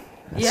like,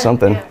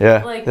 something,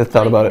 yeah. like, I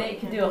thought about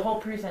Nate could do a whole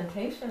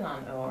presentation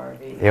on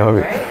ORVs, Yeah,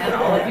 right? And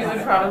all of you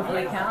would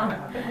probably come.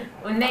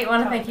 Well, Nate, I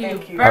want to thank you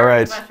very All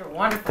right. much for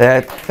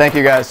wonderful. Thank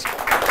you, guys.